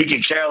 He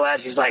could care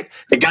less. He's like,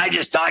 the guy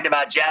just talked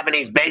about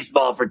Japanese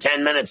baseball for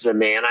 10 minutes with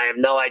me, and I have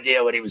no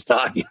idea what he was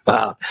talking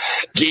about.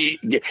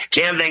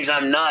 Cam thinks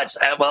I'm nuts.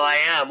 Well, I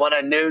am. What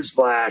a news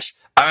flash.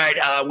 All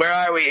right, where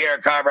are we here,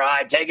 Carver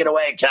High? Take it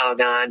away,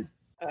 Calgon.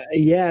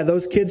 Yeah,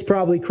 those kids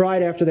probably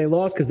cried after they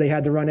lost because they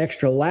had to run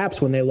extra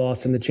laps when they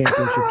lost in the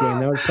championship game.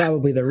 That was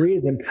probably the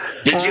reason.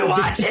 Did you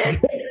watch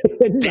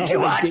it? Did you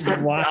watch it?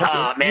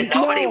 Oh, man,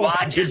 nobody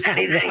watches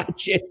anything.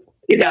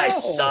 You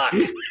guys suck.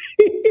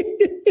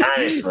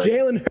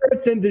 Jalen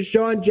Hurts and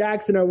Deshaun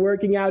Jackson are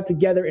working out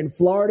together in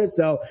Florida.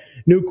 So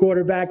new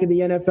quarterback in the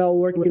NFL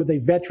working with a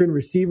veteran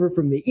receiver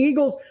from the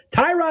Eagles.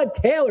 Tyrod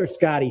Taylor,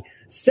 Scotty,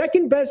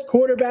 second best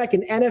quarterback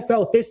in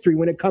NFL history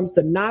when it comes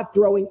to not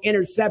throwing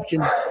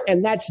interceptions.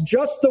 And that's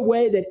just the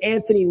way that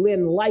Anthony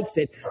Lynn likes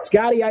it.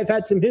 Scotty, I've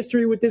had some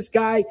history with this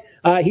guy.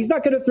 He's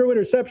not going to throw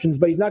interceptions,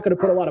 but he's not going to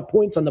put a lot of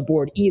points on the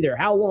board either.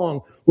 How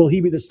long will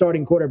he be the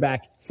starting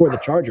quarterback for the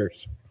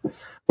Chargers?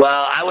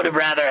 Well, I would have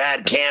rather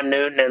had Cam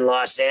Newton in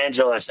Los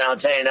Angeles. And I'll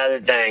tell you another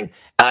thing.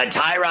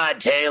 Tyrod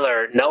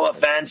Taylor, no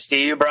offense to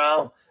you,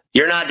 bro.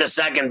 You're not the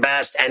second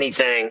best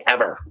anything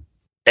ever.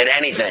 At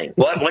anything.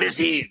 What is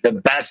he the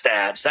best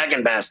at?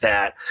 Second best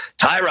at?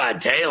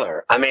 Tyrod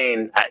Taylor. I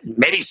mean,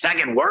 maybe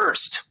second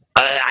worst.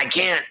 I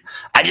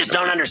just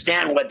don't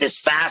understand what this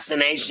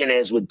fascination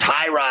is with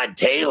Tyrod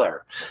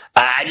Taylor.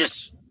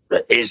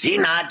 Is he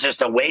not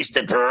just a waste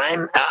of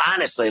time?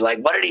 Honestly, like,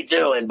 what did he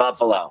do in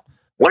Buffalo?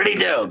 What did he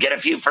do? Get a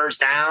few first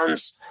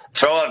downs?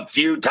 Throw a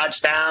few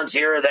touchdowns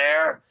here or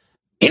there?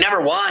 He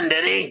never won,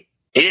 did he?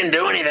 He didn't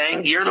do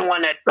anything. You're the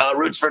one that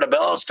roots for the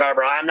Bills,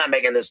 Carver. I'm not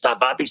making this stuff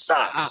up. He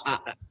sucks.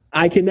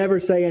 I can never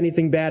say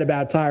anything bad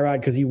about Tyrod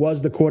because he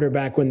was the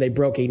quarterback when they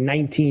broke a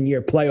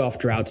 19-year playoff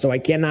drought. So I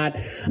cannot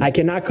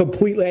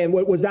completely. And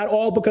was that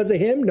all because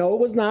of him? No, it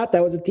was not.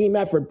 That was a team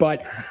effort.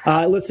 But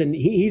listen,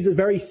 he's a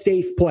very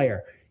safe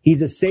player.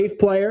 He's a safe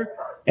player.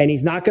 And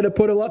he's not going to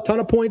put a ton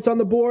of points on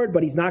the board,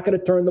 but he's not going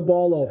to turn the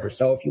ball over.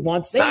 So if you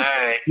want safe,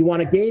 you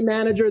want a game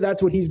manager,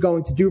 that's what he's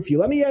going to do for you.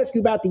 Let me ask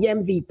you about the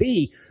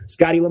MVP,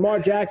 Scotty Lamar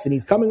Jackson.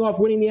 He's coming off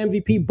winning the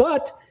MVP,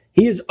 but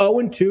he is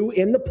 0-2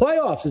 in the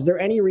playoffs. Is there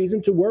any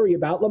reason to worry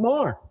about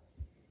Lamar?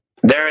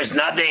 There is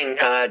nothing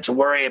to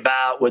worry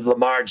about with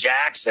Lamar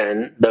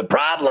Jackson. The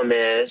problem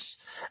is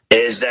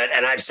that,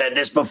 and I've said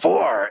this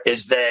before,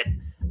 is that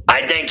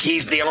I think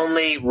he's the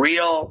only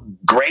real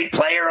great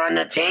player on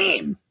the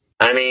team.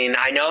 I mean,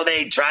 I know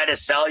they try to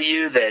sell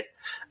you that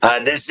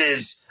this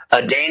is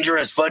a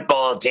dangerous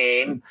football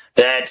team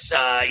that's,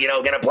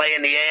 going to play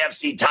in the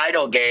AFC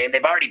title game.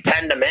 They've already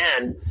penned them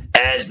in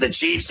as the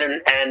Chiefs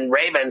and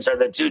Ravens are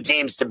the two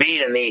teams to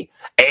beat in the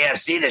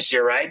AFC this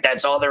year, right?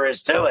 That's all there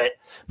is to it.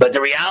 But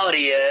the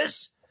reality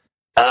is,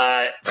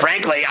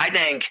 frankly, I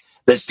think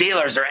the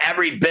Steelers are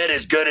every bit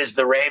as good as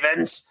the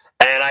Ravens.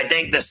 And I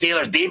think the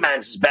Steelers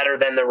defense is better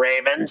than the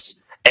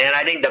Ravens. And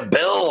I think the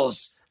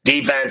Bills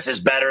defense is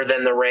better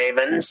than the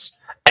Ravens.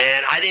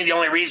 And I think the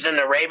only reason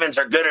the Ravens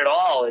are good at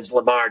all is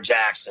Lamar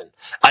Jackson.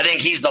 I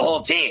think he's the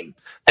whole team.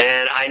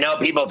 And I know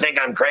people think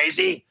I'm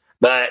crazy,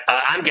 but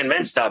I'm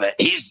convinced of it.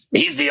 He's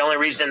the only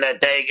reason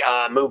that they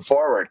move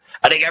forward.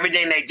 I think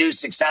everything they do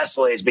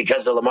successfully is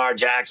because of Lamar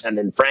Jackson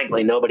and,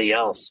 frankly, nobody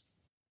else.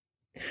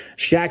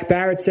 Shaq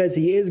Barrett says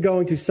he is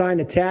going to sign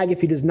a tag if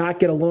he does not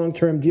get a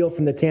long-term deal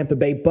from the Tampa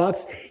Bay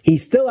Bucks. He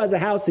still has a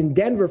house in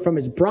Denver from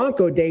his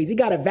Bronco days. He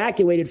got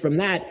evacuated from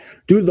that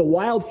due to the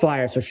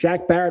wildfire. So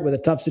Shaq Barrett with a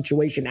tough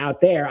situation out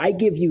there. I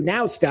give you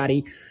now,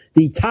 Scotty,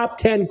 the top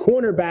 10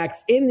 cornerbacks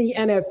in the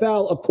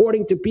NFL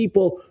according to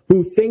people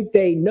who think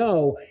they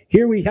know.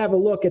 Here we have a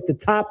look at the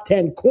top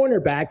 10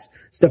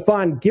 cornerbacks.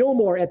 Stephon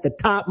Gilmore at the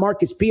top,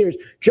 Marcus Peters,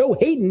 Joe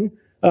Hayden,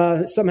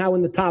 somehow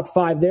in the top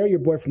 5 there, your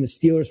boy from the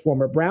Steelers,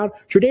 former Brown.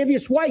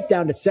 Tre'Davious White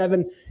down to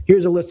 7.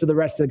 Here's a list of the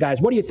rest of the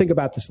guys. What do you think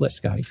about this list,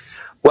 Scotty?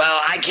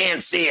 Well, I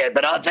can't see it,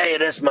 but I'll tell you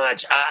this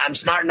much. I'm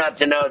smart enough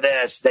to know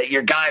this, that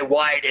your guy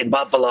White in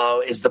Buffalo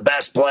is the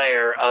best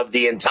player of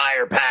the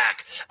entire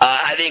pack.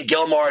 I think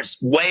Gilmore's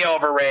way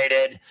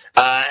overrated.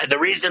 The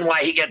reason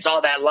why he gets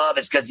all that love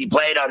is because he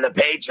played on the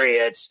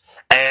Patriots.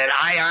 And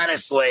I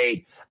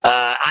honestly,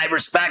 I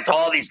respect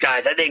all these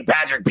guys. I think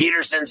Patrick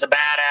Peterson's a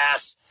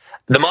badass.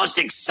 The most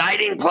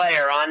exciting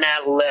player on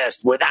that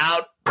list,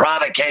 without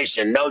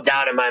provocation, no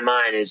doubt in my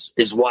mind,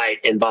 is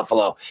White in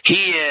Buffalo.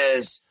 He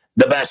is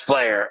the best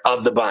player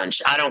of the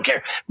bunch. I don't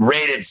care.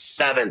 Rated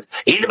 7th.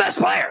 He's the best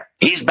player.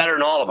 He's better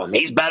than all of them.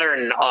 He's better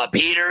than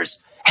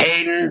Peters,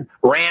 Hayden,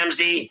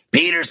 Ramsey,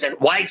 Peterson.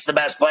 White's the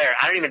best player.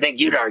 I don't even think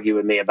you'd argue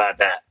with me about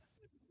that.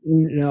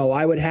 No,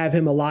 I would have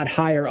him a lot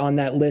higher on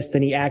that list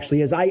than he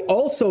actually is. I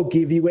also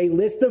give you a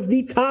list of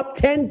the top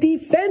 10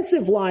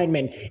 defensive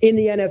linemen in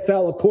the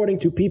NFL, according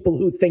to people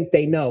who think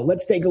they know.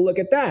 Let's take a look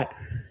at that.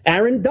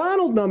 Aaron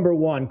Donald, number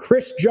 1.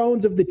 Chris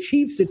Jones of the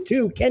Chiefs at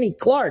 2. Kenny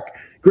Clark,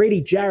 Grady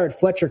Jarrett,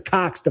 Fletcher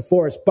Cox,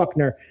 DeForest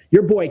Buckner.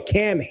 Your boy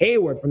Cam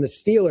Hayward from the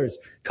Steelers.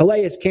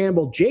 Calais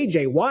Campbell,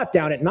 J.J. Watt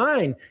down at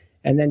 9.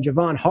 And then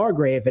Javon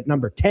Hargrave at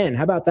number 10.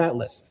 How about that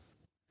list?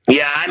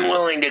 Yeah, I'm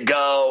willing to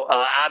go,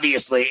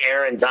 obviously,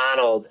 Aaron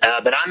Donald,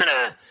 but I'm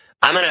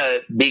gonna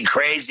be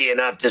crazy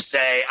enough to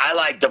say I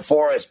like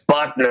DeForest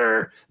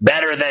Buckner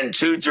better than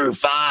 2 through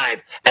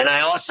 5, and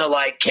I also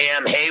like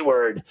Cam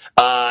Hayward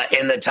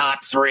in the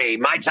top 3.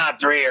 My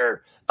top 3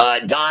 are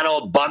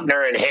Donald,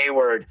 Buckner, and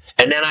Hayward,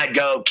 and then I'd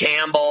go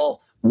Campbell,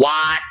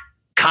 Watt,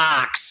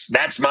 Cox.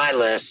 That's my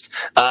list.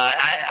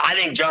 I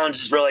think Jones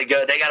is really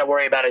good. They got to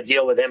worry about a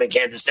deal with him in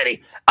Kansas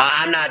City.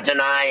 I'm not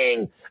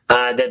denying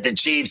that the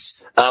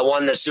Chiefs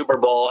won the Super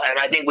Bowl, and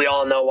I think we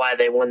all know why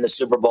they won the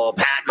Super Bowl.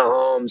 Pat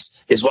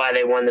Mahomes is why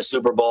they won the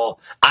Super Bowl.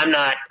 I'm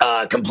not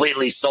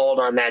completely sold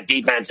on that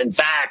defense. In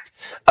fact,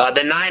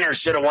 the Niners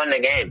should have won the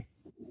game.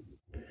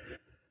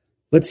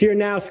 Let's hear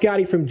now,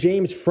 Scotty, from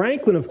James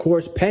Franklin, of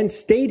course, Penn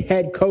State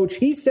head coach.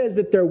 He says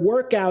that their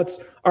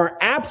workouts are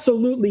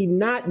absolutely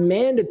not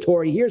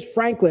mandatory. Here's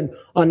Franklin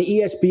on the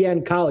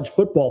ESPN College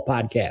Football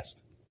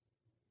Podcast.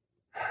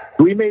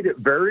 We made it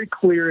very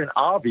clear and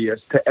obvious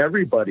to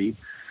everybody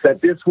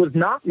that this was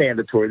not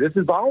mandatory. This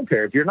is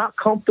voluntary. If you're not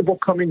comfortable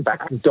coming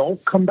back,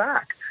 don't come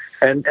back.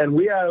 And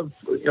we have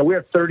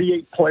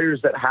 38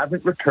 players that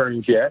haven't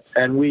returned yet,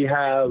 and we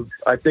have,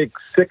 I think,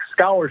 6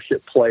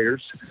 scholarship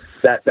players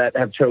that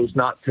have chose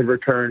not to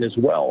return as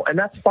well, and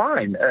that's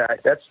fine.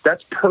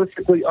 That's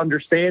perfectly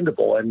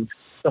understandable. And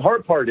the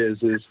hard part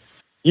is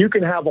you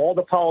can have all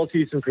the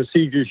policies and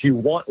procedures you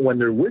want when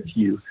they're with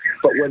you,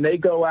 but when they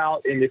go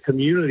out in the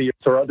community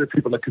or other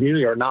people in the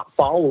community are not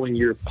following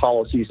your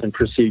policies and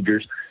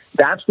procedures,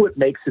 that's what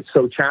makes it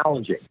so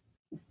challenging.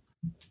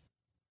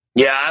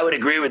 Yeah, I would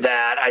agree with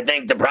that. I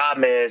think the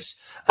problem is,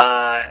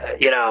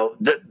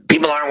 the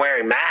people aren't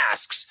wearing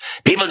masks.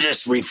 People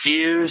just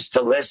refuse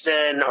to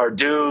listen or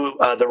do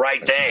the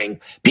right thing.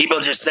 People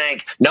just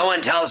think, no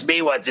one tells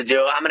me what to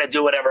do. I'm going to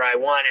do whatever I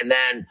want. And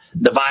then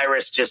the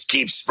virus just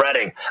keeps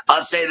spreading.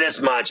 I'll say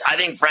this much. I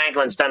think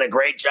Franklin's done a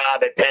great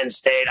job at Penn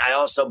State. I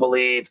also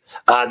believe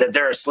that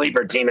they're a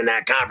sleeper team in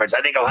that conference.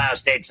 I think Ohio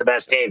State's the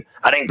best team.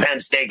 I think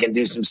Penn State can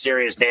do some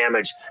serious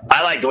damage.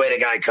 I like the way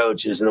the guy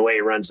coaches and the way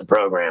he runs the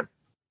program.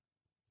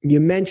 You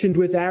mentioned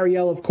with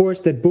Ariel, of course,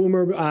 that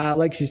Boomer,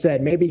 like she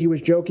said, maybe he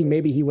was joking,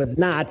 maybe he was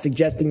not,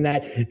 suggesting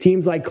that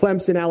teams like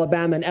Clemson,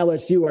 Alabama, and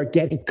LSU are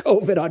getting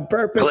COVID on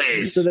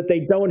purpose so that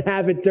they don't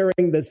have it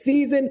during the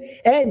season.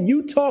 And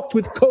you talked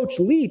with Coach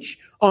Leach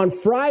on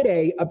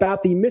Friday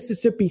about the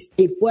Mississippi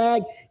State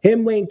flag.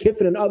 Him, Lane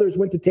Kiffin, and others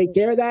went to take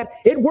care of that.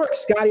 It worked,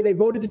 Scotty. They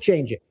voted to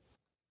change it.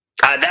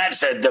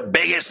 That's the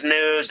biggest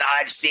news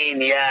I've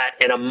seen yet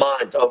in a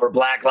month over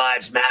Black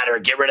Lives Matter.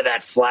 Get rid of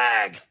that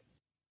flag.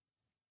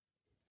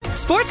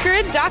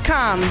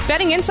 SportsGrid.com.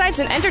 Betting insights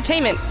and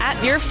entertainment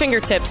at your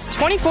fingertips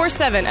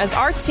 24/7 as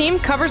our team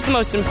covers the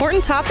most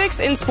important topics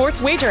in sports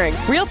wagering.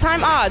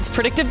 Real-time odds,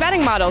 predictive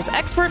betting models,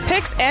 expert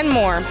picks, and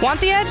more. Want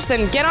the edge?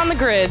 Then get on the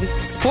grid.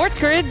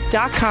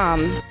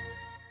 SportsGrid.com.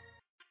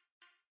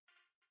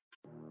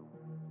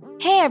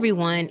 Hey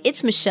everyone,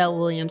 it's Michelle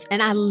Williams,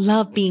 and I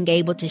love being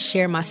able to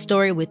share my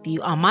story with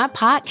you on my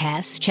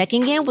podcast,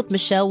 Checking In with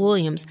Michelle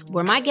Williams,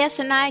 where my guests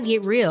and I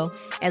get real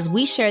as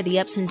we share the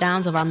ups and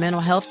downs of our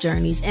mental health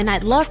journeys, and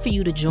I'd love for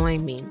you to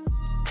join me.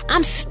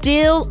 I'm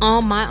still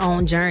on my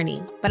own journey,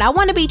 but I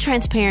want to be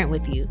transparent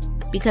with you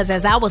because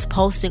as I was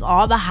posting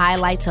all the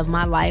highlights of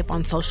my life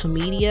on social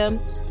media,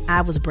 I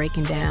was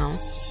breaking down.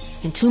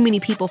 And too many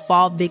people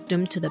fall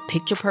victim to the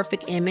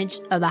picture-perfect image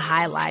of the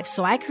high life,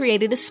 so I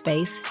created a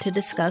space to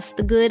discuss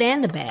the good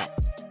and the bad.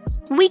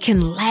 We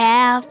can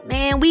laugh,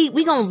 man,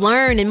 we gonna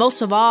learn, and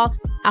most of all,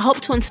 I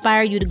hope to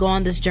inspire you to go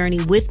on this journey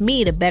with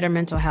me to better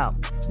mental health.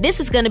 This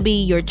is gonna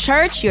be your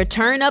church, your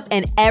turn-up,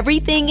 and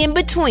everything in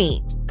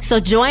between. So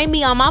join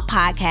me on my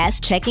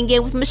podcast, Checking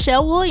In with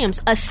Michelle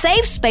Williams, a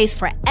safe space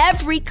for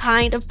every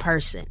kind of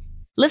person.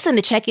 Listen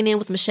to Checking In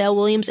with Michelle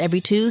Williams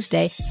every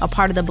Tuesday, a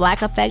part of the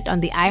Black Effect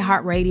on the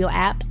iHeartRadio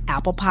app,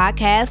 Apple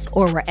Podcasts,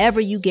 or wherever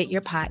you get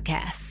your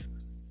podcasts.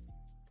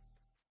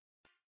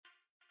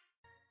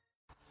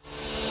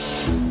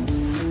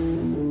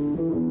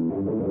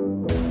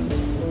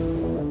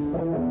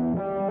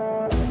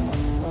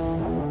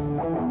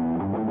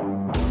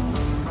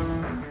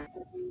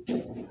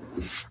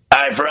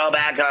 All right, Pharrell,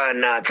 back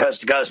on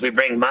Coast to Coast. We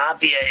bring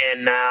Mafia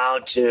in now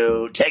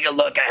to take a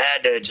look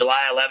ahead to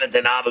July 11th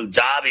in Abu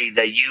Dhabi,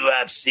 the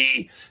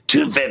UFC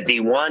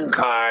 251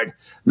 card.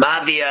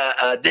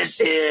 Mafia,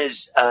 this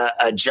is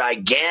a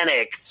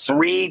gigantic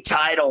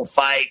 3-title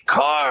fight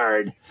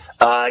card.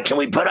 Can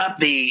we put up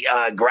the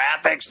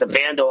graphics, the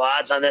FanDuel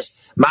odds on this?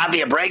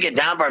 Mafia, break it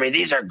down for me.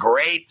 These are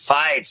great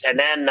fights. And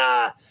then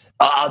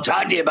I'll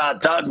talk to you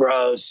about Thug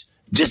Rose.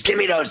 Just give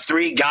me those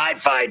 3 guy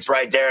fights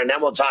right there, and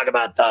then we'll talk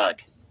about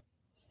Thug.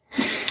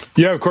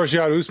 Yeah, of course, you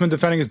had Usman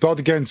defending his belt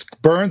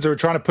against Burns. They were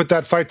trying to put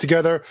that fight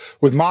together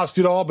with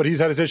Masvidal, but he's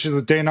had his issues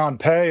with Dana on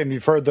pay, and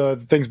you've heard the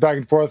things back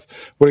and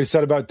forth, what he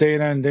said about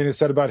Dana and Dana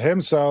said about him.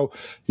 So,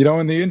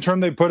 in the interim,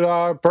 they put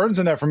Burns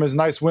in there from his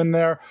nice win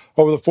there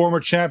over the former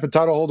champ and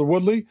title holder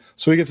Woodley.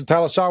 So he gets a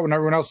title shot when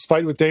everyone else is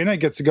fighting with Dana. He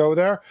gets to go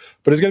there.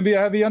 But he's going to be a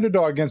heavy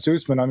underdog against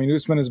Usman. I mean,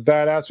 Usman is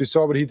badass. We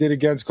saw what he did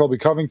against Colby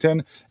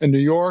Covington in New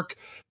York.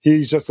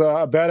 He's just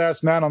a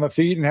badass man on the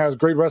feet and has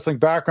great wrestling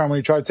background when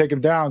you try to take him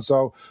down.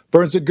 So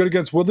Burns did good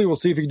against Woodley. We'll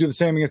see if he can do the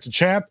same against the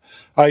champ.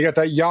 You got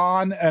that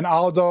Jan and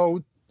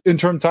Aldo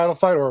interim title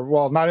fight, or,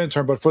 well, not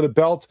interim, but for the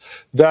belt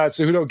that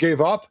Cejudo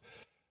gave up.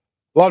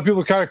 A lot of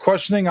people are kind of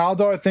questioning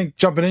Aldo, I think,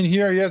 jumping in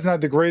here. He hasn't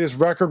had the greatest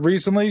record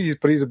recently,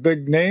 but he's a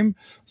big name.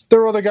 So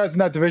there are other guys in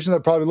that division that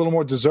are probably a little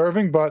more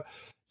deserving, but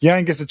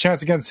Yang gets a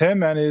chance against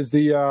him and is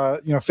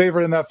the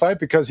favorite in that fight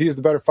because he's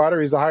the better fighter.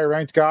 He's the higher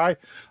ranked guy.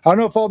 I don't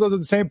know if Aldo's at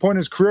the same point in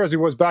his career as he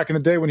was back in the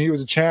day when he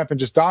was a champ and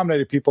just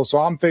dominated people. So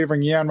I'm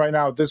favoring Yan right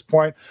now at this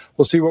point.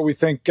 We'll see what we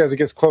think as it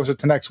gets closer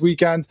to next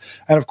weekend.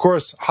 And of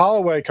course,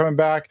 Holloway coming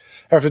back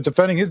after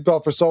defending his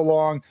belt for so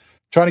long,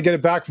 trying to get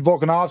it back from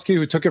Volkanovski,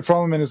 who took it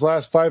from him in his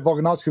last fight.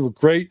 Volkanovski looked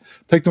great,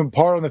 picked him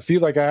apart on the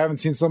feet like I haven't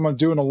seen someone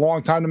do in a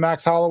long time to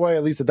Max Holloway,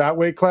 at least at that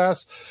weight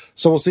class.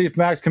 So we'll see if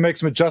Max can make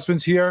some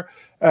adjustments here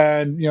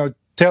and,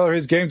 tailor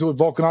his game to what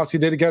Volkanovski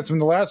did against him in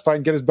the last fight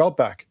and get his belt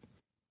back.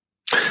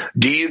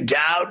 Do you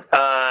doubt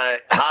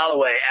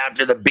Holloway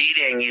after the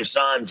beating you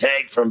saw him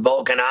take from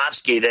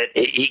Volkanovski that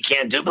he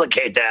can't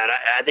duplicate that?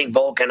 I think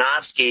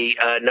Volkanovski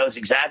knows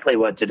exactly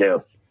what to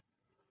do.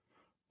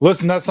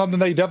 Listen, that's something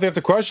that you definitely have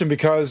to question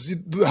because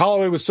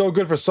Holloway was so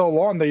good for so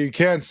long that you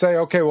can't say,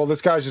 okay, well,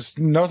 this guy's just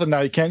nothing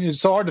now. It's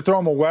so hard to throw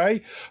him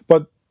away,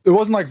 but it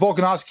wasn't like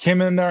Volkanovski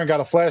came in there and got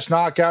a flash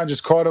knockout and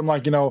just caught him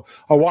like, a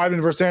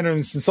Weidman versus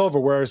Anderson Silva,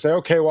 where you say,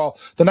 okay, well,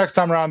 the next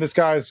time around, this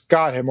guy's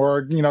got him.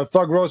 Or,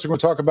 Thug Rose, we're going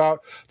to talk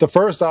about the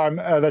first time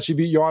that she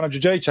beat Joanna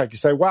Jędrzejczyk. You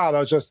say, wow, that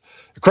was just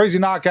a crazy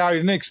knockout. You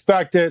didn't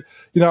expect it.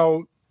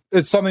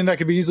 It's something that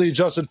can be easily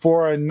adjusted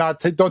for and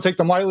don't take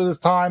them lightly this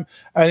time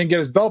and didn't get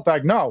his belt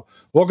back. No,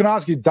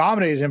 Volkanovski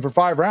dominated him for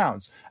 5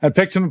 rounds and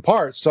picked him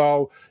apart.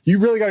 So you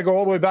really got to go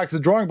all the way back to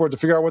the drawing board to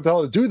figure out what the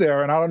hell to do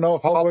there. And I don't know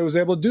if Holloway was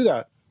able to do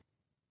that.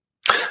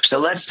 So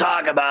let's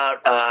talk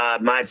about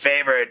my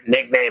favorite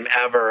nickname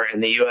ever in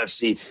the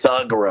UFC,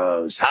 Thug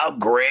Rose. How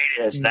great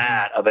is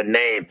that of a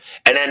name?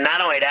 And then not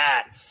only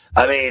that,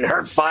 I mean,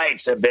 her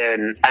fights have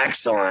been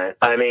excellent.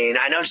 I mean,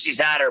 I know she's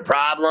had her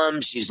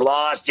problems. She's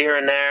lost here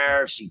and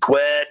there. She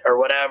quit or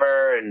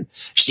whatever, and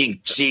she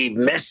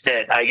missed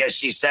it. I guess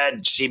she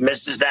said she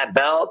misses that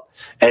belt,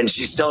 and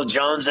she's still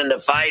jonesing to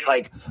fight.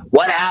 Like,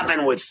 what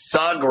happened with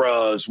Thug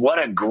Rose?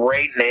 What a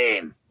great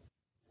name.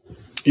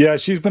 Yeah,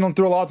 she's been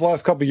through a lot the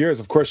last couple of years.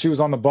 Of course, she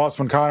was on the bus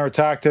when Conor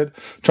attacked it,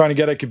 trying to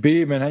get at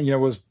Khabib,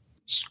 and was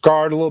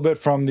scarred a little bit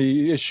from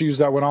the issues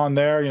that went on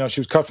there. She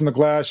was cut from the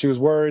glass. She was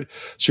worried.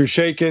 She was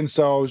shaken.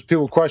 So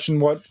people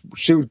questioned what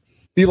she would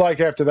be like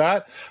after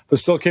that, but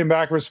still came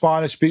back and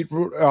responded. She beat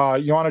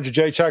Joanna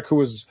Jędrzejczyk, who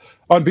was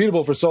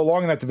unbeatable for so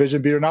long in that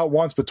division, beat her not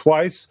once but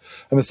twice.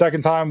 And the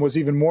second time was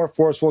even more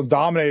forceful and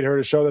dominated her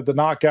to show that the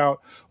knockout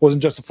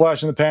wasn't just a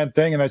flash in the pan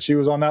thing and that she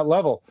was on that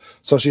level.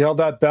 So she held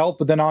that belt,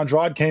 but then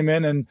Andrade came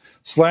in and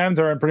slammed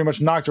her and pretty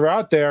much knocked her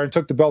out there and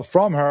took the belt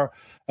from her.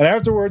 And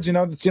afterwards,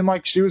 it seemed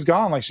like she was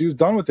gone, like she was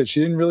done with it. She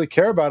didn't really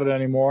care about it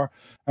anymore.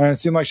 And it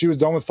seemed like she was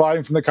done with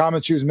fighting from the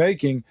comments she was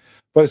making.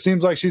 But it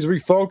seems like she's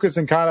refocused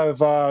and kind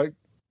of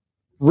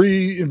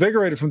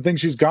reinvigorated from things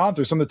she's gone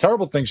through, some of the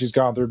terrible things she's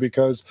gone through,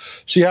 because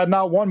she had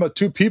not one but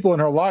two people in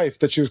her life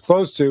that she was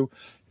close to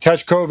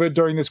catch COVID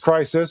during this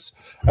crisis.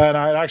 And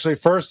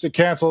first it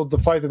canceled the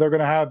fight that they're going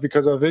to have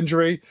because of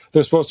injury.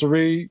 They're supposed to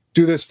redo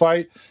this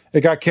fight.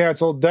 It got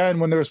canceled. Then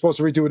when they were supposed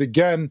to redo it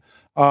again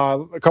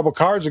a couple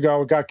cards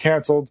ago, it got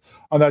canceled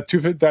on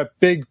that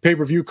big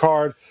pay-per-view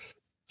card.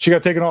 She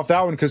got taken off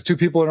that one because two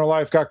people in her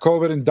life got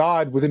COVID and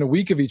died within a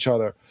week of each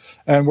other.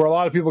 And where a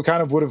lot of people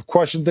kind of would have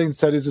questioned things,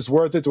 said, is this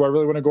worth it? Do I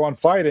really want to go on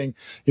fighting?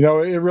 It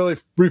really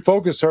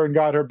refocused her and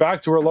got her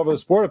back to her love of the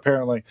sport,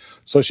 apparently.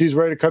 So she's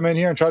ready to come in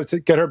here and try to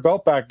get her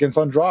belt back against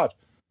Andrade.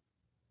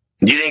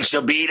 Do you think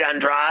she'll beat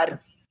Andrade?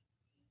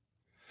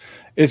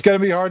 It's going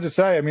to be hard to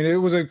say. I mean, it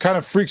was a kind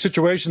of freak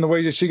situation, the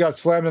way that she got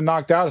slammed and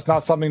knocked out. It's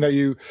not something that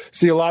you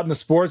see a lot in the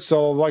sports.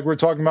 So like we're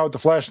talking about with the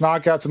flash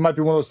knockouts, it might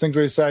be one of those things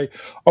where you say,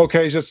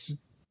 okay, it's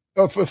just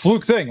a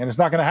fluke thing, and it's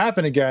not going to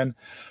happen again.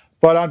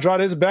 But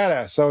Andrade is a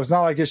badass, so it's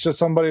not like it's just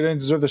somebody that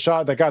didn't deserve the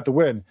shot that got the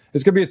win.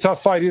 It's going to be a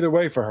tough fight either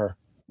way for her.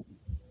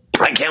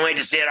 I can't wait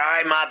to see it. All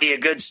right, Mafia,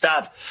 good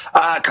stuff.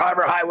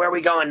 Carver High, where are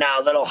we going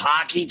now? A little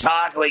hockey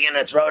talk? Are we going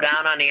to throw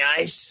down on the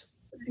ice?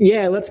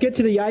 Yeah, let's get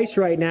to the ice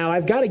right now.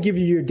 I've got to give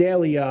you your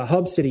daily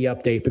Hub City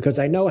update because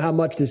I know how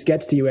much this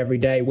gets to you every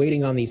day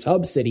waiting on these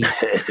Hub Cities.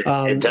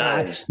 It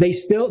does. They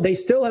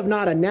still have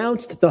not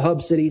announced the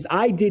Hub Cities.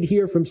 I did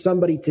hear from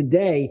somebody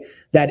today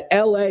that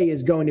LA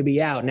is going to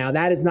be out. Now,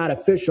 that is not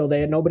official.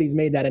 Nobody's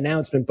made that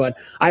announcement, but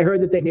I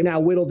heard that they've now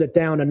whittled it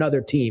down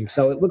another team.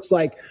 So it looks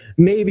like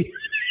maybe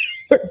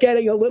we're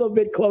getting a little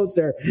bit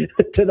closer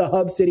to the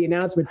Hub City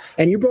announcements.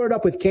 And you brought it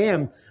up with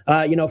Cam,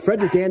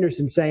 Frederick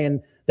Anderson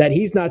saying that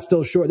he's not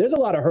still sure. There's a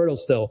lot of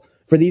hurdles still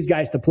for these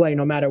guys to play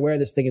no matter where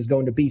this thing is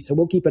going to be. So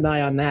we'll keep an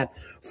eye on that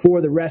for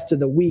the rest of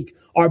the week.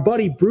 Our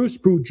buddy Bruce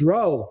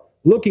Boudreau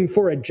looking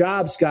for a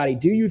job, Scotty.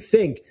 Do you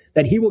think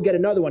that he will get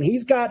another one?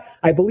 He's got,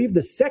 I believe,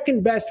 the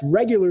second best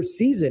regular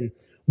season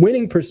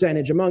winning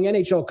percentage among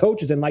NHL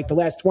coaches in like the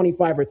last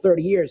 25 or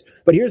 30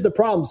 years. But here's the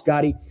problem,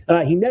 Scotty.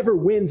 He never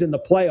wins in the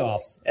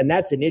playoffs, and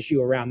that's an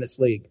issue around this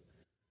league.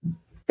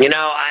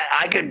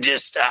 I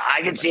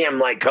could see him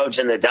like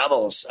coaching the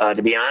Devils,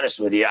 to be honest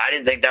with you. I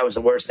didn't think that was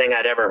the worst thing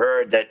I'd ever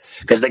heard, that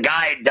because the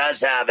guy does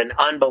have an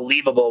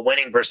unbelievable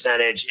winning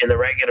percentage in the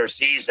regular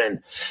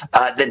season.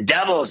 The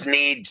Devils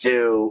need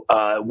to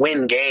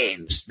win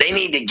games. They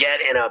need to get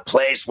in a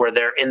place where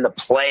they're in the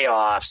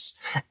playoffs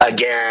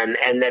again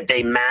and that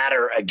they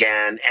matter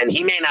again. And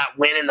he may not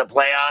win in the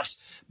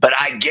playoffs, but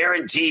I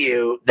guarantee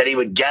you that he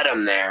would get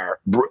him there.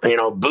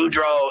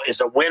 Boudreau is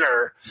a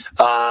winner.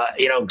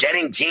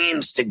 Getting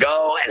teams to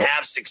go and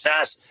have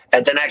success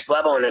at the next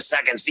level in the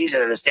second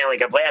season in the Stanley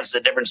Cup playoffs is a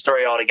different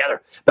story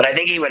altogether. But I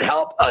think he would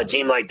help a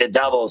team like the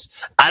Devils.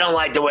 I don't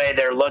like the way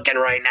they're looking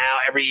right now.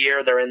 Every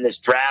year they're in this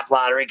draft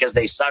lottery because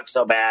they suck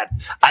so bad.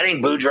 I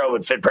think Boudreau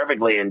would fit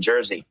perfectly in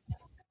Jersey.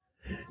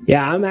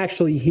 Yeah, I'm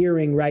actually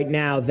hearing right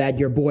now that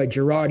your boy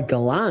Gerard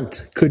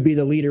Gallant could be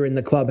the leader in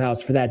the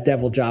clubhouse for that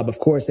Devil job, of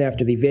course,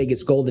 after the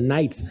Vegas Golden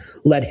Knights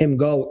let him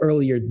go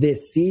earlier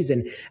this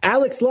season.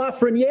 Alex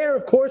Lafreniere,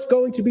 of course,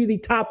 going to be the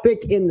top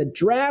pick in the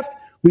draft.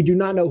 We do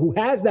not know who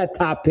has that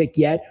top pick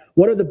yet.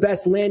 What are the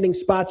best landing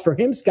spots for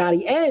him,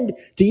 Scotty? And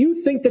do you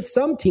think that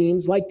some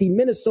teams like the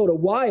Minnesota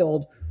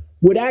Wild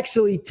would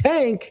actually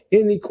tank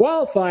in the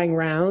qualifying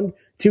round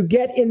to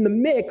get in the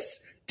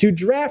mix to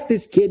draft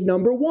this kid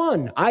number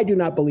one? I do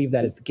not believe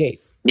that is the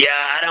case. Yeah,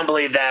 I don't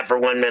believe that for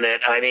 1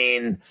 minute. I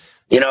mean,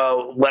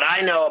 what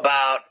I know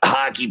about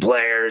hockey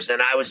players,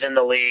 and I was in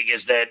the league,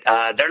 is that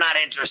they're not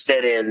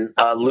interested in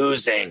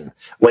losing.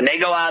 When they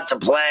go out to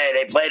play,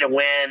 they play to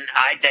win,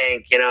 I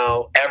think,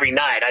 every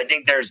night. I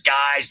think there's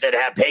guys that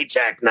have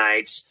paycheck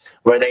nights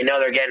where they know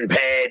they're getting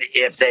paid.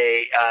 If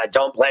they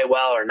don't play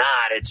well or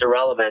not, it's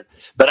irrelevant.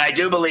 But I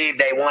do believe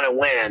they want to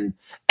win.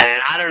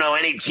 And I don't know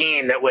any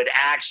team that would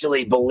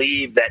actually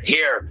believe that,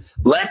 here,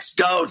 let's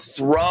go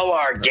throw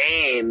our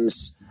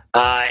games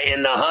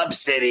in the hub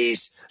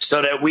cities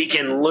so that we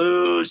can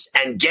lose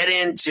and get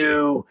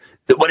into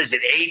what is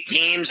it? 8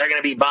 teams are going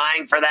to be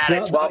vying for that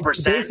at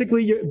 12%.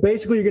 Basically,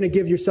 you're going to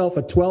give yourself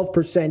a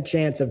 12%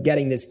 chance of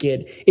getting this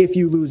kid if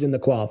you lose in the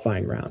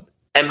qualifying round.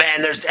 And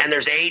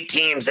there's 8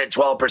 teams at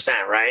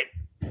 12%, right?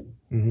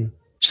 Mm-hmm.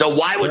 So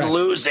why would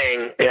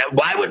losing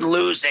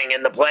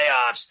in the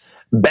playoffs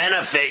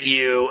benefit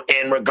you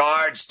in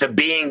regards to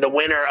being the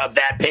winner of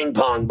that ping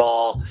pong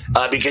ball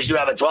because you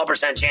have a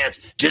 12% chance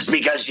just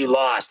because you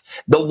lost.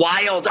 The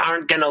Wild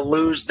aren't going to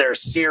lose their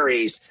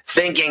series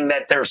thinking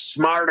that they're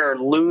smarter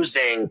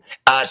losing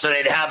so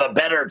they'd have a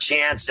better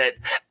chance at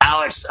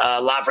Alex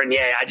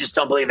Lafreniere. I just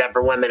don't believe that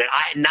for 1 minute.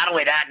 Not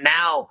only that,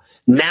 now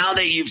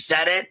that you've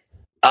said it,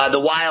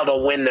 the Wild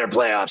will win their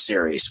playoff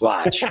series.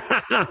 Watch.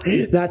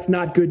 That's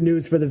not good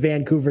news for the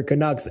Vancouver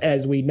Canucks,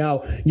 as we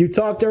know. You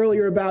talked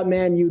earlier about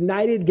Man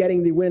United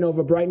getting the win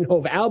over Brighton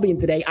Hove Albion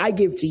today. I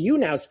give to you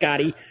now,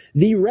 Scotty,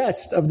 the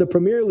rest of the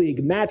Premier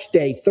League match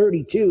day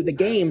 32, the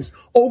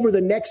games over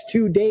the next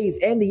 2 days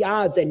and the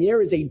odds. And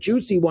there is a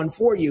juicy one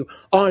for you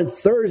on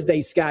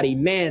Thursday, Scotty.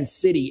 Man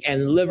City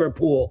and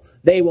Liverpool.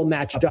 They will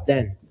match up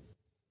then.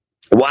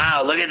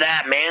 Wow, look at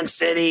that. Man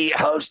City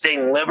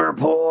hosting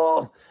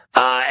Liverpool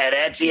at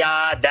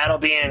Etihad. That'll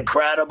be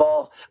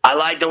incredible. I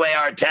like the way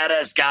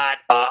Arteta's got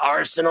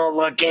Arsenal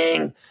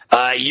looking.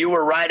 You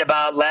were right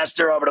about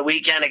Leicester over the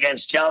weekend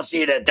against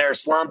Chelsea, that they're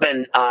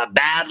slumping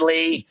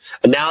badly.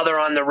 Now they're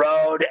on the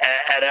road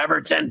at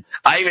Everton.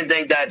 I even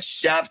think that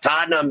Sheffield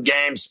Tottenham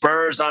game,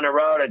 Spurs on the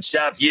road at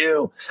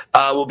Sheffield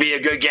will be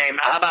a good game.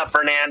 How about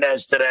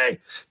Fernandes today?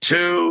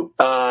 2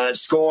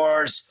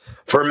 scores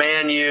for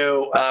Man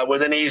U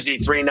with an easy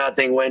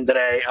 3-0 win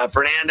today.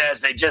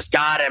 Fernandes, they just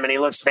got him, and he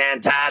looks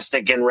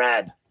fantastic in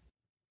red.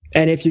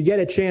 And if you get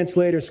a chance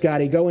later,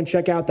 Scotty, go and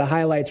check out the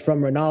highlights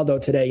from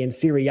Ronaldo today in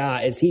Serie A,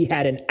 as he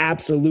had an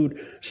absolute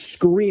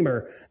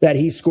screamer that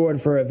he scored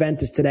for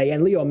Juventus today.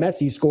 And Leo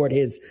Messi scored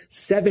his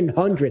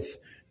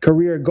 700th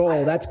career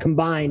goal. That's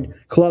combined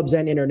clubs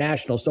and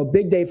international. So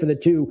big day for the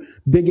 2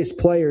 biggest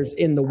players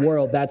in the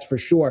world, that's for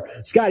sure.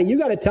 Scotty, you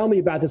got to tell me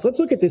about this. Let's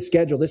look at this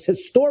schedule. This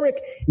historic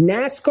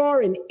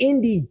NASCAR and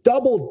Indy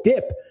double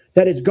dip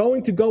that is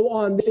going to go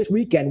on this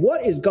weekend.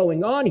 What is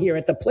going on here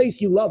at the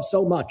place you love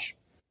so much?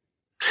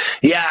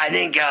 Yeah, I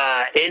think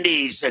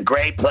Indy's a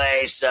great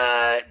place.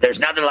 There's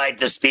nothing like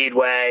the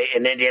Speedway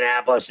in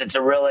Indianapolis. It's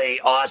a really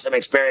awesome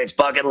experience.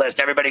 Bucket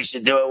list. Everybody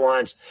should do it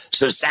once.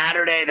 So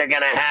Saturday, they're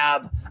going to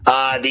have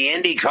the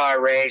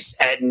IndyCar race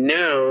at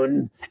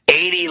noon,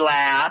 80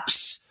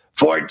 laps,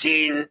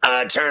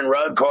 14-turn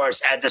road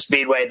course at the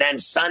Speedway. Then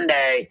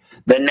Sunday,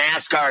 the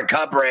NASCAR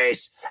Cup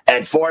race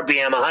at 4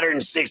 p.m.,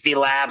 160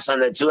 laps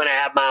on the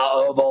 2.5-mile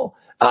oval.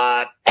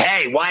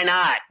 Hey, why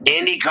not?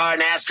 IndyCar,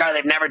 NASCAR,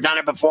 they've never done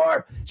it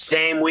before.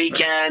 Same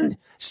weekend,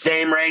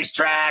 same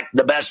racetrack,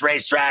 the best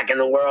racetrack in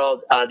the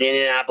world, the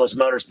Indianapolis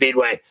Motor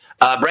Speedway.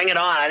 Bring it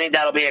on. I think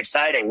that'll be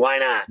exciting. Why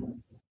not?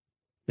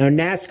 Now,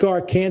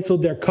 NASCAR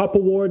canceled their Cup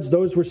Awards.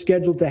 Those were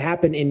scheduled to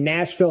happen in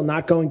Nashville,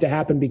 not going to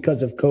happen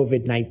because of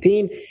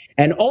COVID-19.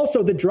 And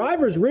also, the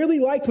drivers really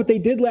liked what they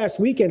did last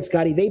weekend,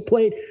 Scotty. They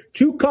played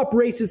 2 Cup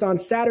races on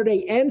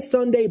Saturday and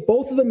Sunday,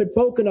 both of them at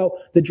Pocono.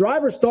 The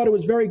drivers thought it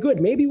was very good.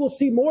 Maybe we'll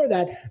see more of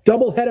that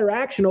doubleheader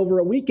action over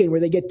a weekend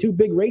where they get 2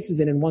 big races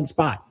in one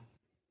spot.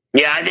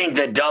 Yeah, I think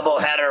the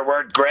doubleheader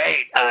worked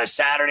great.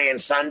 Saturday and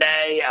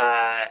Sunday,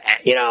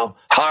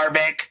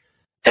 Harvick,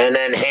 and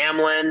then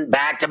Hamlin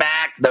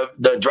back-to-back.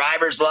 The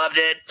drivers loved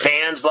it.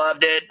 Fans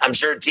loved it. I'm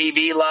sure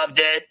TV loved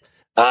it.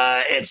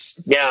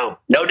 It's, no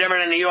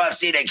different than the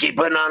UFC. They keep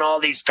putting on all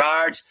these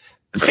cards.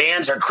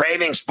 Fans are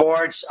craving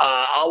sports.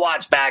 I'll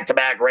watch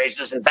back-to-back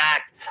races. In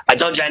fact, I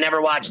told you I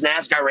never watched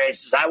NASCAR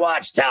races. I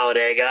watched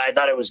Talladega. I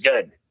thought it was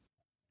good.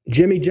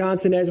 Jimmy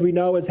Johnson, as we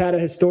know, has had a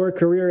historic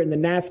career in the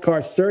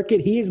NASCAR circuit.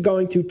 He is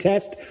going to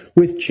test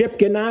with Chip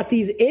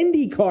Ganassi's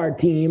IndyCar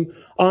team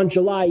on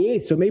July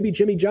 8th. So maybe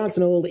Jimmy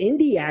Johnson, a little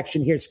Indy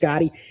action here,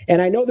 Scotty.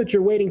 And I know that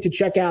you're waiting to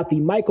check out the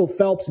Michael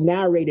Phelps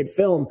narrated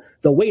film,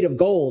 The Weight of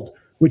Gold,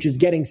 which is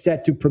getting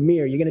set to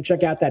premiere. You're going to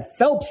check out that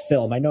Phelps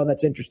film. I know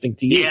that's interesting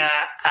to you. Yeah,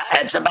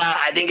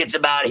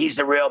 he's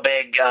a real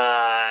big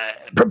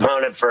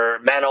proponent for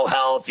mental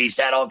health. He's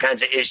had all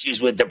kinds of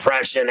issues with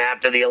depression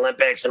after the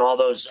Olympics and all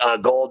those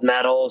gold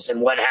medals,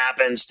 and what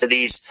happens to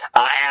these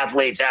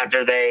athletes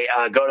after they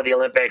go to the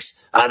Olympics.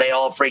 They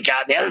all freak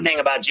out. The other thing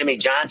about Jimmy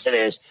Johnson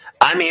is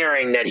I'm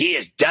hearing that he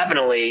is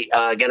definitely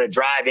going to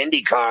drive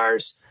Indy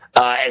cars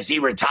as he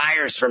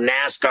retires from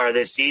NASCAR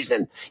this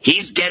season.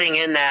 He's getting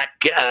in that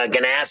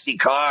Ganassi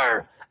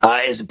car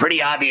is a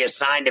pretty obvious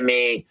sign to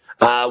me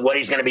what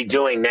he's going to be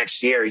doing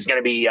next year. He's going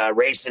to be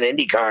racing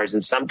Indy cars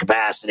in some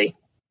capacity.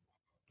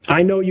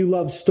 I know you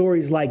love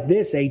stories like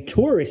this. A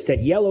tourist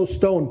at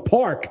Yellowstone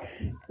Park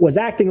was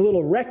acting a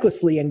little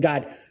recklessly and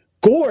got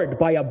gored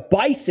by a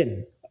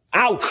bison.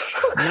 Ouch.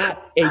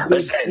 Not a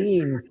good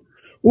scene.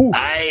 Ooh.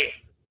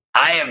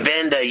 I have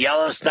been to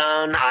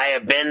Yellowstone. I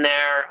have been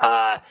there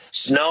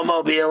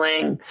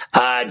snowmobiling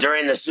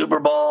during the Super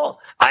Bowl.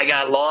 I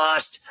got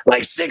lost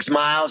like 6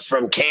 miles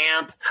from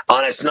camp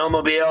on a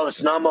snowmobile.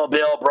 The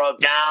snowmobile broke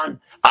down.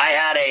 I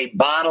had a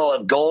bottle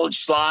of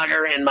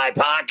Goldschlager in my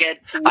pocket.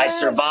 Yes. I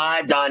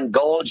survived on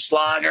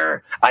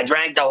Goldschlager. I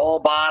drank the whole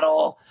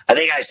bottle. I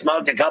think I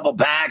smoked a couple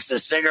packs of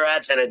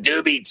cigarettes and a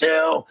doobie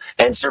too,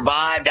 and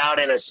survived out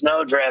in a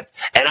snowdrift.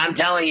 And I'm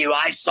telling you,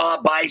 I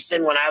saw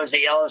bison when I was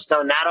at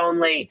Yellowstone, not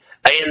only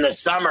in the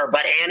summer,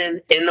 but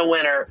in the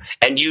winter,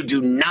 and you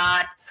do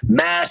not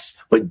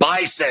mess with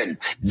bison.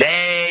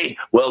 They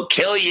will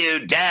kill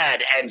you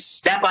dead and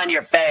step on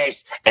your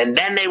face, and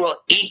then they will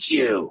eat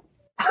you.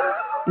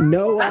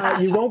 No,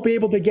 you won't be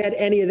able to get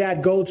any of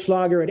that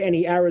Goldschlager at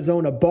any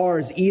Arizona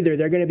bars either.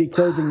 They're going to be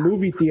closing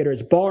movie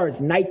theaters, bars,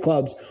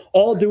 nightclubs,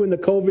 all doing the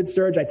COVID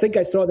surge. I think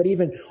I saw that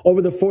even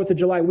over the 4th of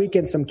July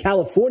weekend, some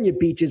California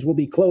beaches will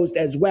be closed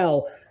as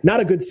well. Not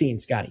a good scene,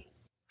 Scotty.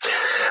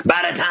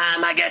 By the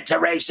time I get to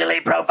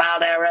racially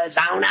profiled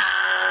Arizona,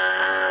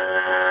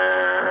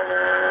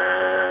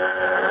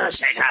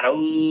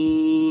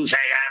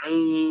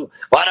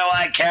 what do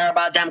I care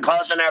about them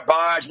closing their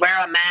bars?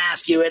 Wear a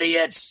mask, you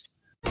idiots.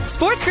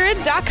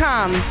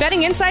 SportsGrid.com.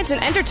 Betting insights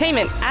and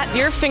entertainment at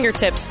your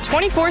fingertips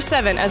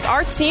 24/7 as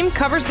our team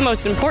covers the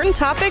most important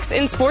topics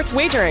in sports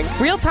wagering.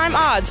 Real-time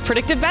odds,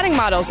 predictive betting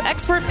models,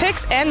 expert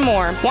picks, and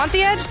more. Want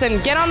the edge?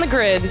 Then get on the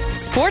grid.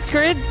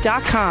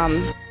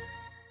 SportsGrid.com.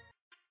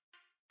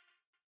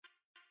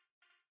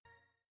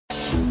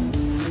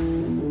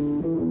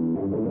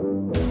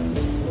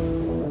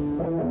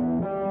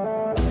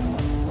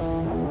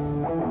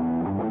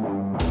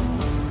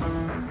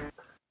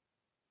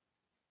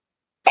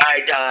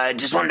 I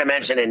just wanted to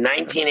mention in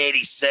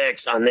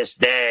 1986, on this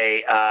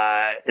day,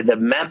 the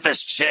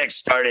Memphis Chicks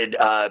started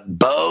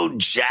Bo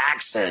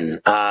Jackson,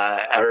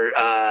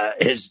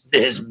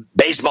 his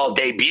baseball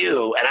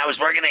debut, and I was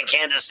working in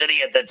Kansas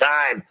City at the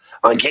time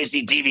on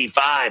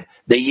KCTV5.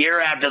 The year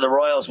after the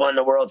Royals won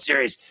the World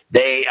Series,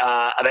 they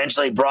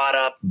eventually brought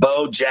up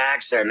Bo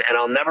Jackson, and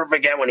I'll never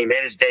forget when he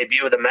made his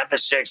debut with the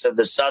Memphis Chicks of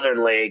the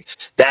Southern League.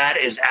 That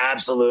is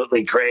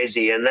absolutely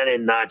crazy. And then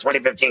in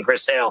 2015,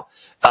 Chris Sale,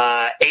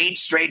 8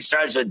 straight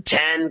starts with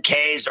 10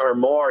 Ks or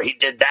more. He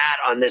did that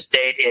on this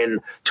date in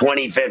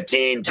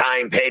 2015,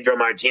 tying Pedro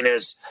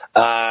Martinez's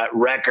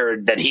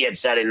record that he had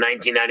set in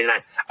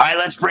 1999. All right,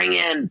 let's bring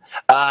in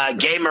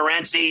Gabe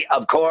Morency,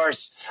 of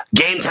course.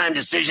 Game time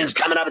decisions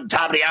coming up at the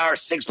top of the hour,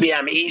 6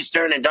 p.m.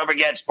 Eastern. And don't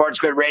forget, Sports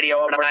Grid Radio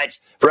overnights,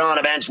 Ferrall on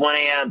the Bench, 1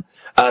 a.m.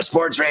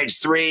 Sports Rage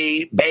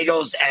 3,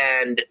 Bagels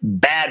and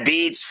Bad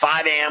Beats,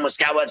 5 a.m. with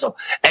Scott Wetzel.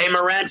 Hey,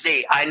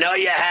 Morency, I know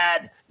you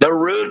had the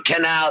root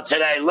canal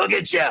today. Look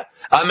at you.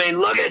 I mean,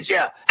 look at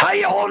you. How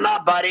you holding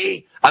up,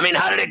 buddy? I mean,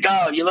 how did it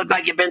go? You look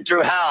like you've been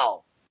through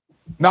hell.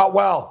 Not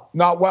well.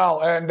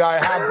 And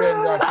I have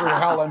been through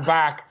hell and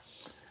back.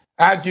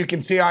 As you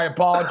can see, I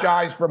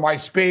apologize for my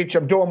speech.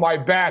 I'm doing my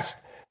best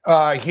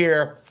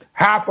here.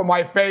 Half of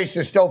my face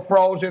is still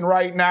frozen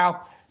right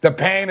now. The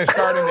pain is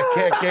starting to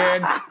kick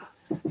in.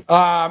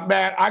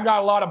 Man, I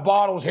got a lot of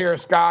bottles here,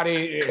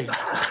 Scotty.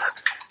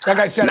 Like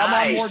I said, nice.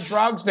 I'm on more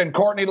drugs than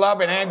Courtney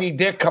Love and Andy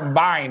Dick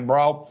combined,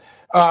 bro,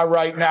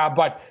 right now.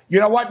 But you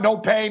know what? No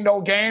pain,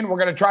 no gain. We're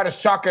going to try to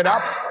suck it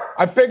up.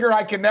 I figure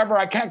I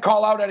can't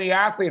call out any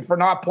athlete for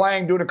not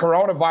playing due to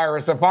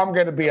coronavirus if I'm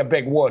going to be a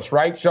big wuss,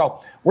 right?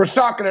 So we're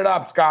sucking it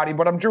up, Scotty,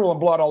 but I'm drooling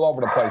blood all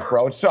over the place,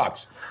 bro. It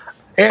sucks.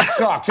 It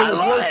sucks. It was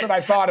worse than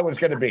I thought it was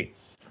going to be.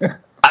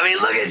 I mean,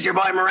 look at your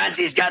boy Morency.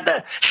 He's got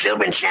the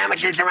soup and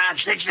sandwiches around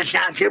 6 to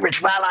sound super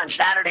swell on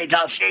Saturdays.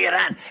 I'll see you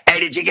then.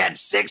 Hey, did you get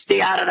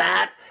 60 out of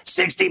that?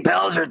 60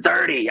 pills or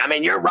 30? I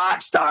mean, you're a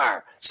rock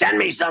star. Send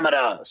me some of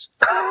those.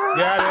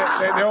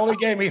 Yeah, they only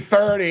gave me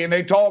 30, and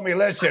they told me,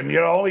 listen, you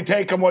know, only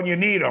take them when you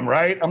need them,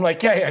 right? I'm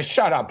like, yeah,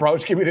 shut up, bro.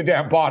 Just give me the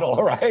damn bottle,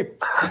 all right?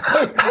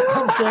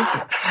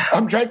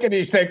 I'm drinking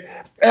these things.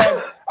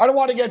 And I don't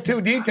want to get too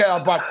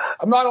detailed, but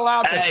I'm not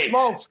allowed to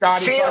smoke,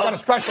 Scotty. So I got a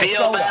special feel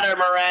soda. Better,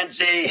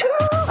 Morency.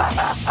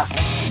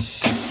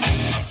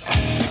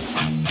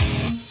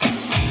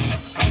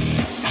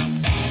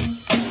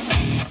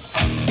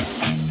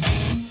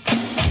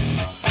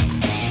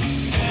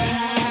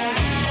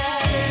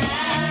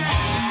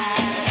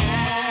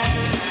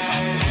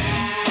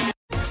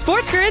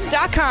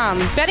 SportsGrid.com.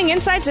 Betting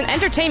insights and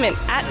entertainment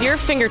at your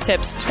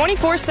fingertips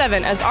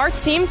 24/7 as our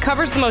team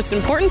covers the most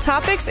important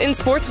topics in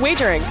sports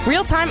wagering.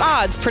 Real-time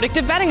odds,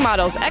 predictive betting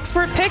models,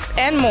 expert picks,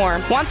 and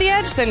more. Want the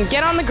edge? Then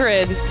get on the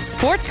grid.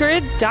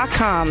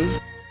 SportsGrid.com.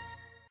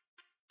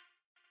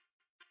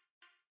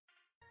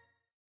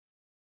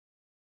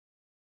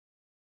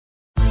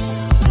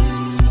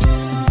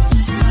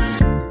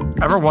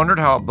 Ever wondered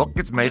how a book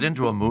gets made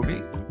into a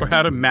movie? Or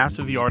how to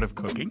master the art of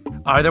cooking?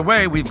 Either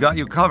way, we've got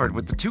you covered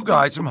with the Two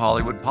Guys from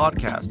Hollywood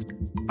podcast.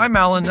 I'm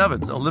Alan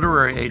Nevins, a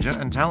literary agent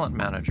and talent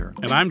manager.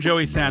 And I'm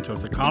Joey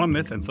Santos, a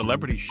columnist and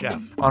celebrity chef.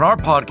 On our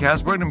podcast,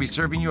 we're going to be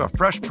serving you a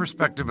fresh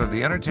perspective of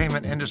the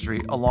entertainment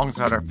industry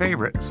alongside our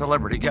favorite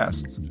celebrity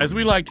guests. As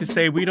we like to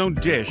say, we don't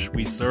dish,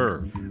 we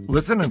serve.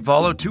 Listen and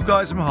follow Two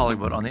Guys from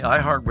Hollywood on the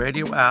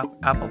iHeartRadio app,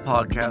 Apple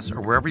Podcasts,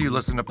 or wherever you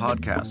listen to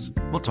podcasts.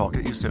 We'll talk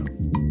at you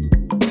soon.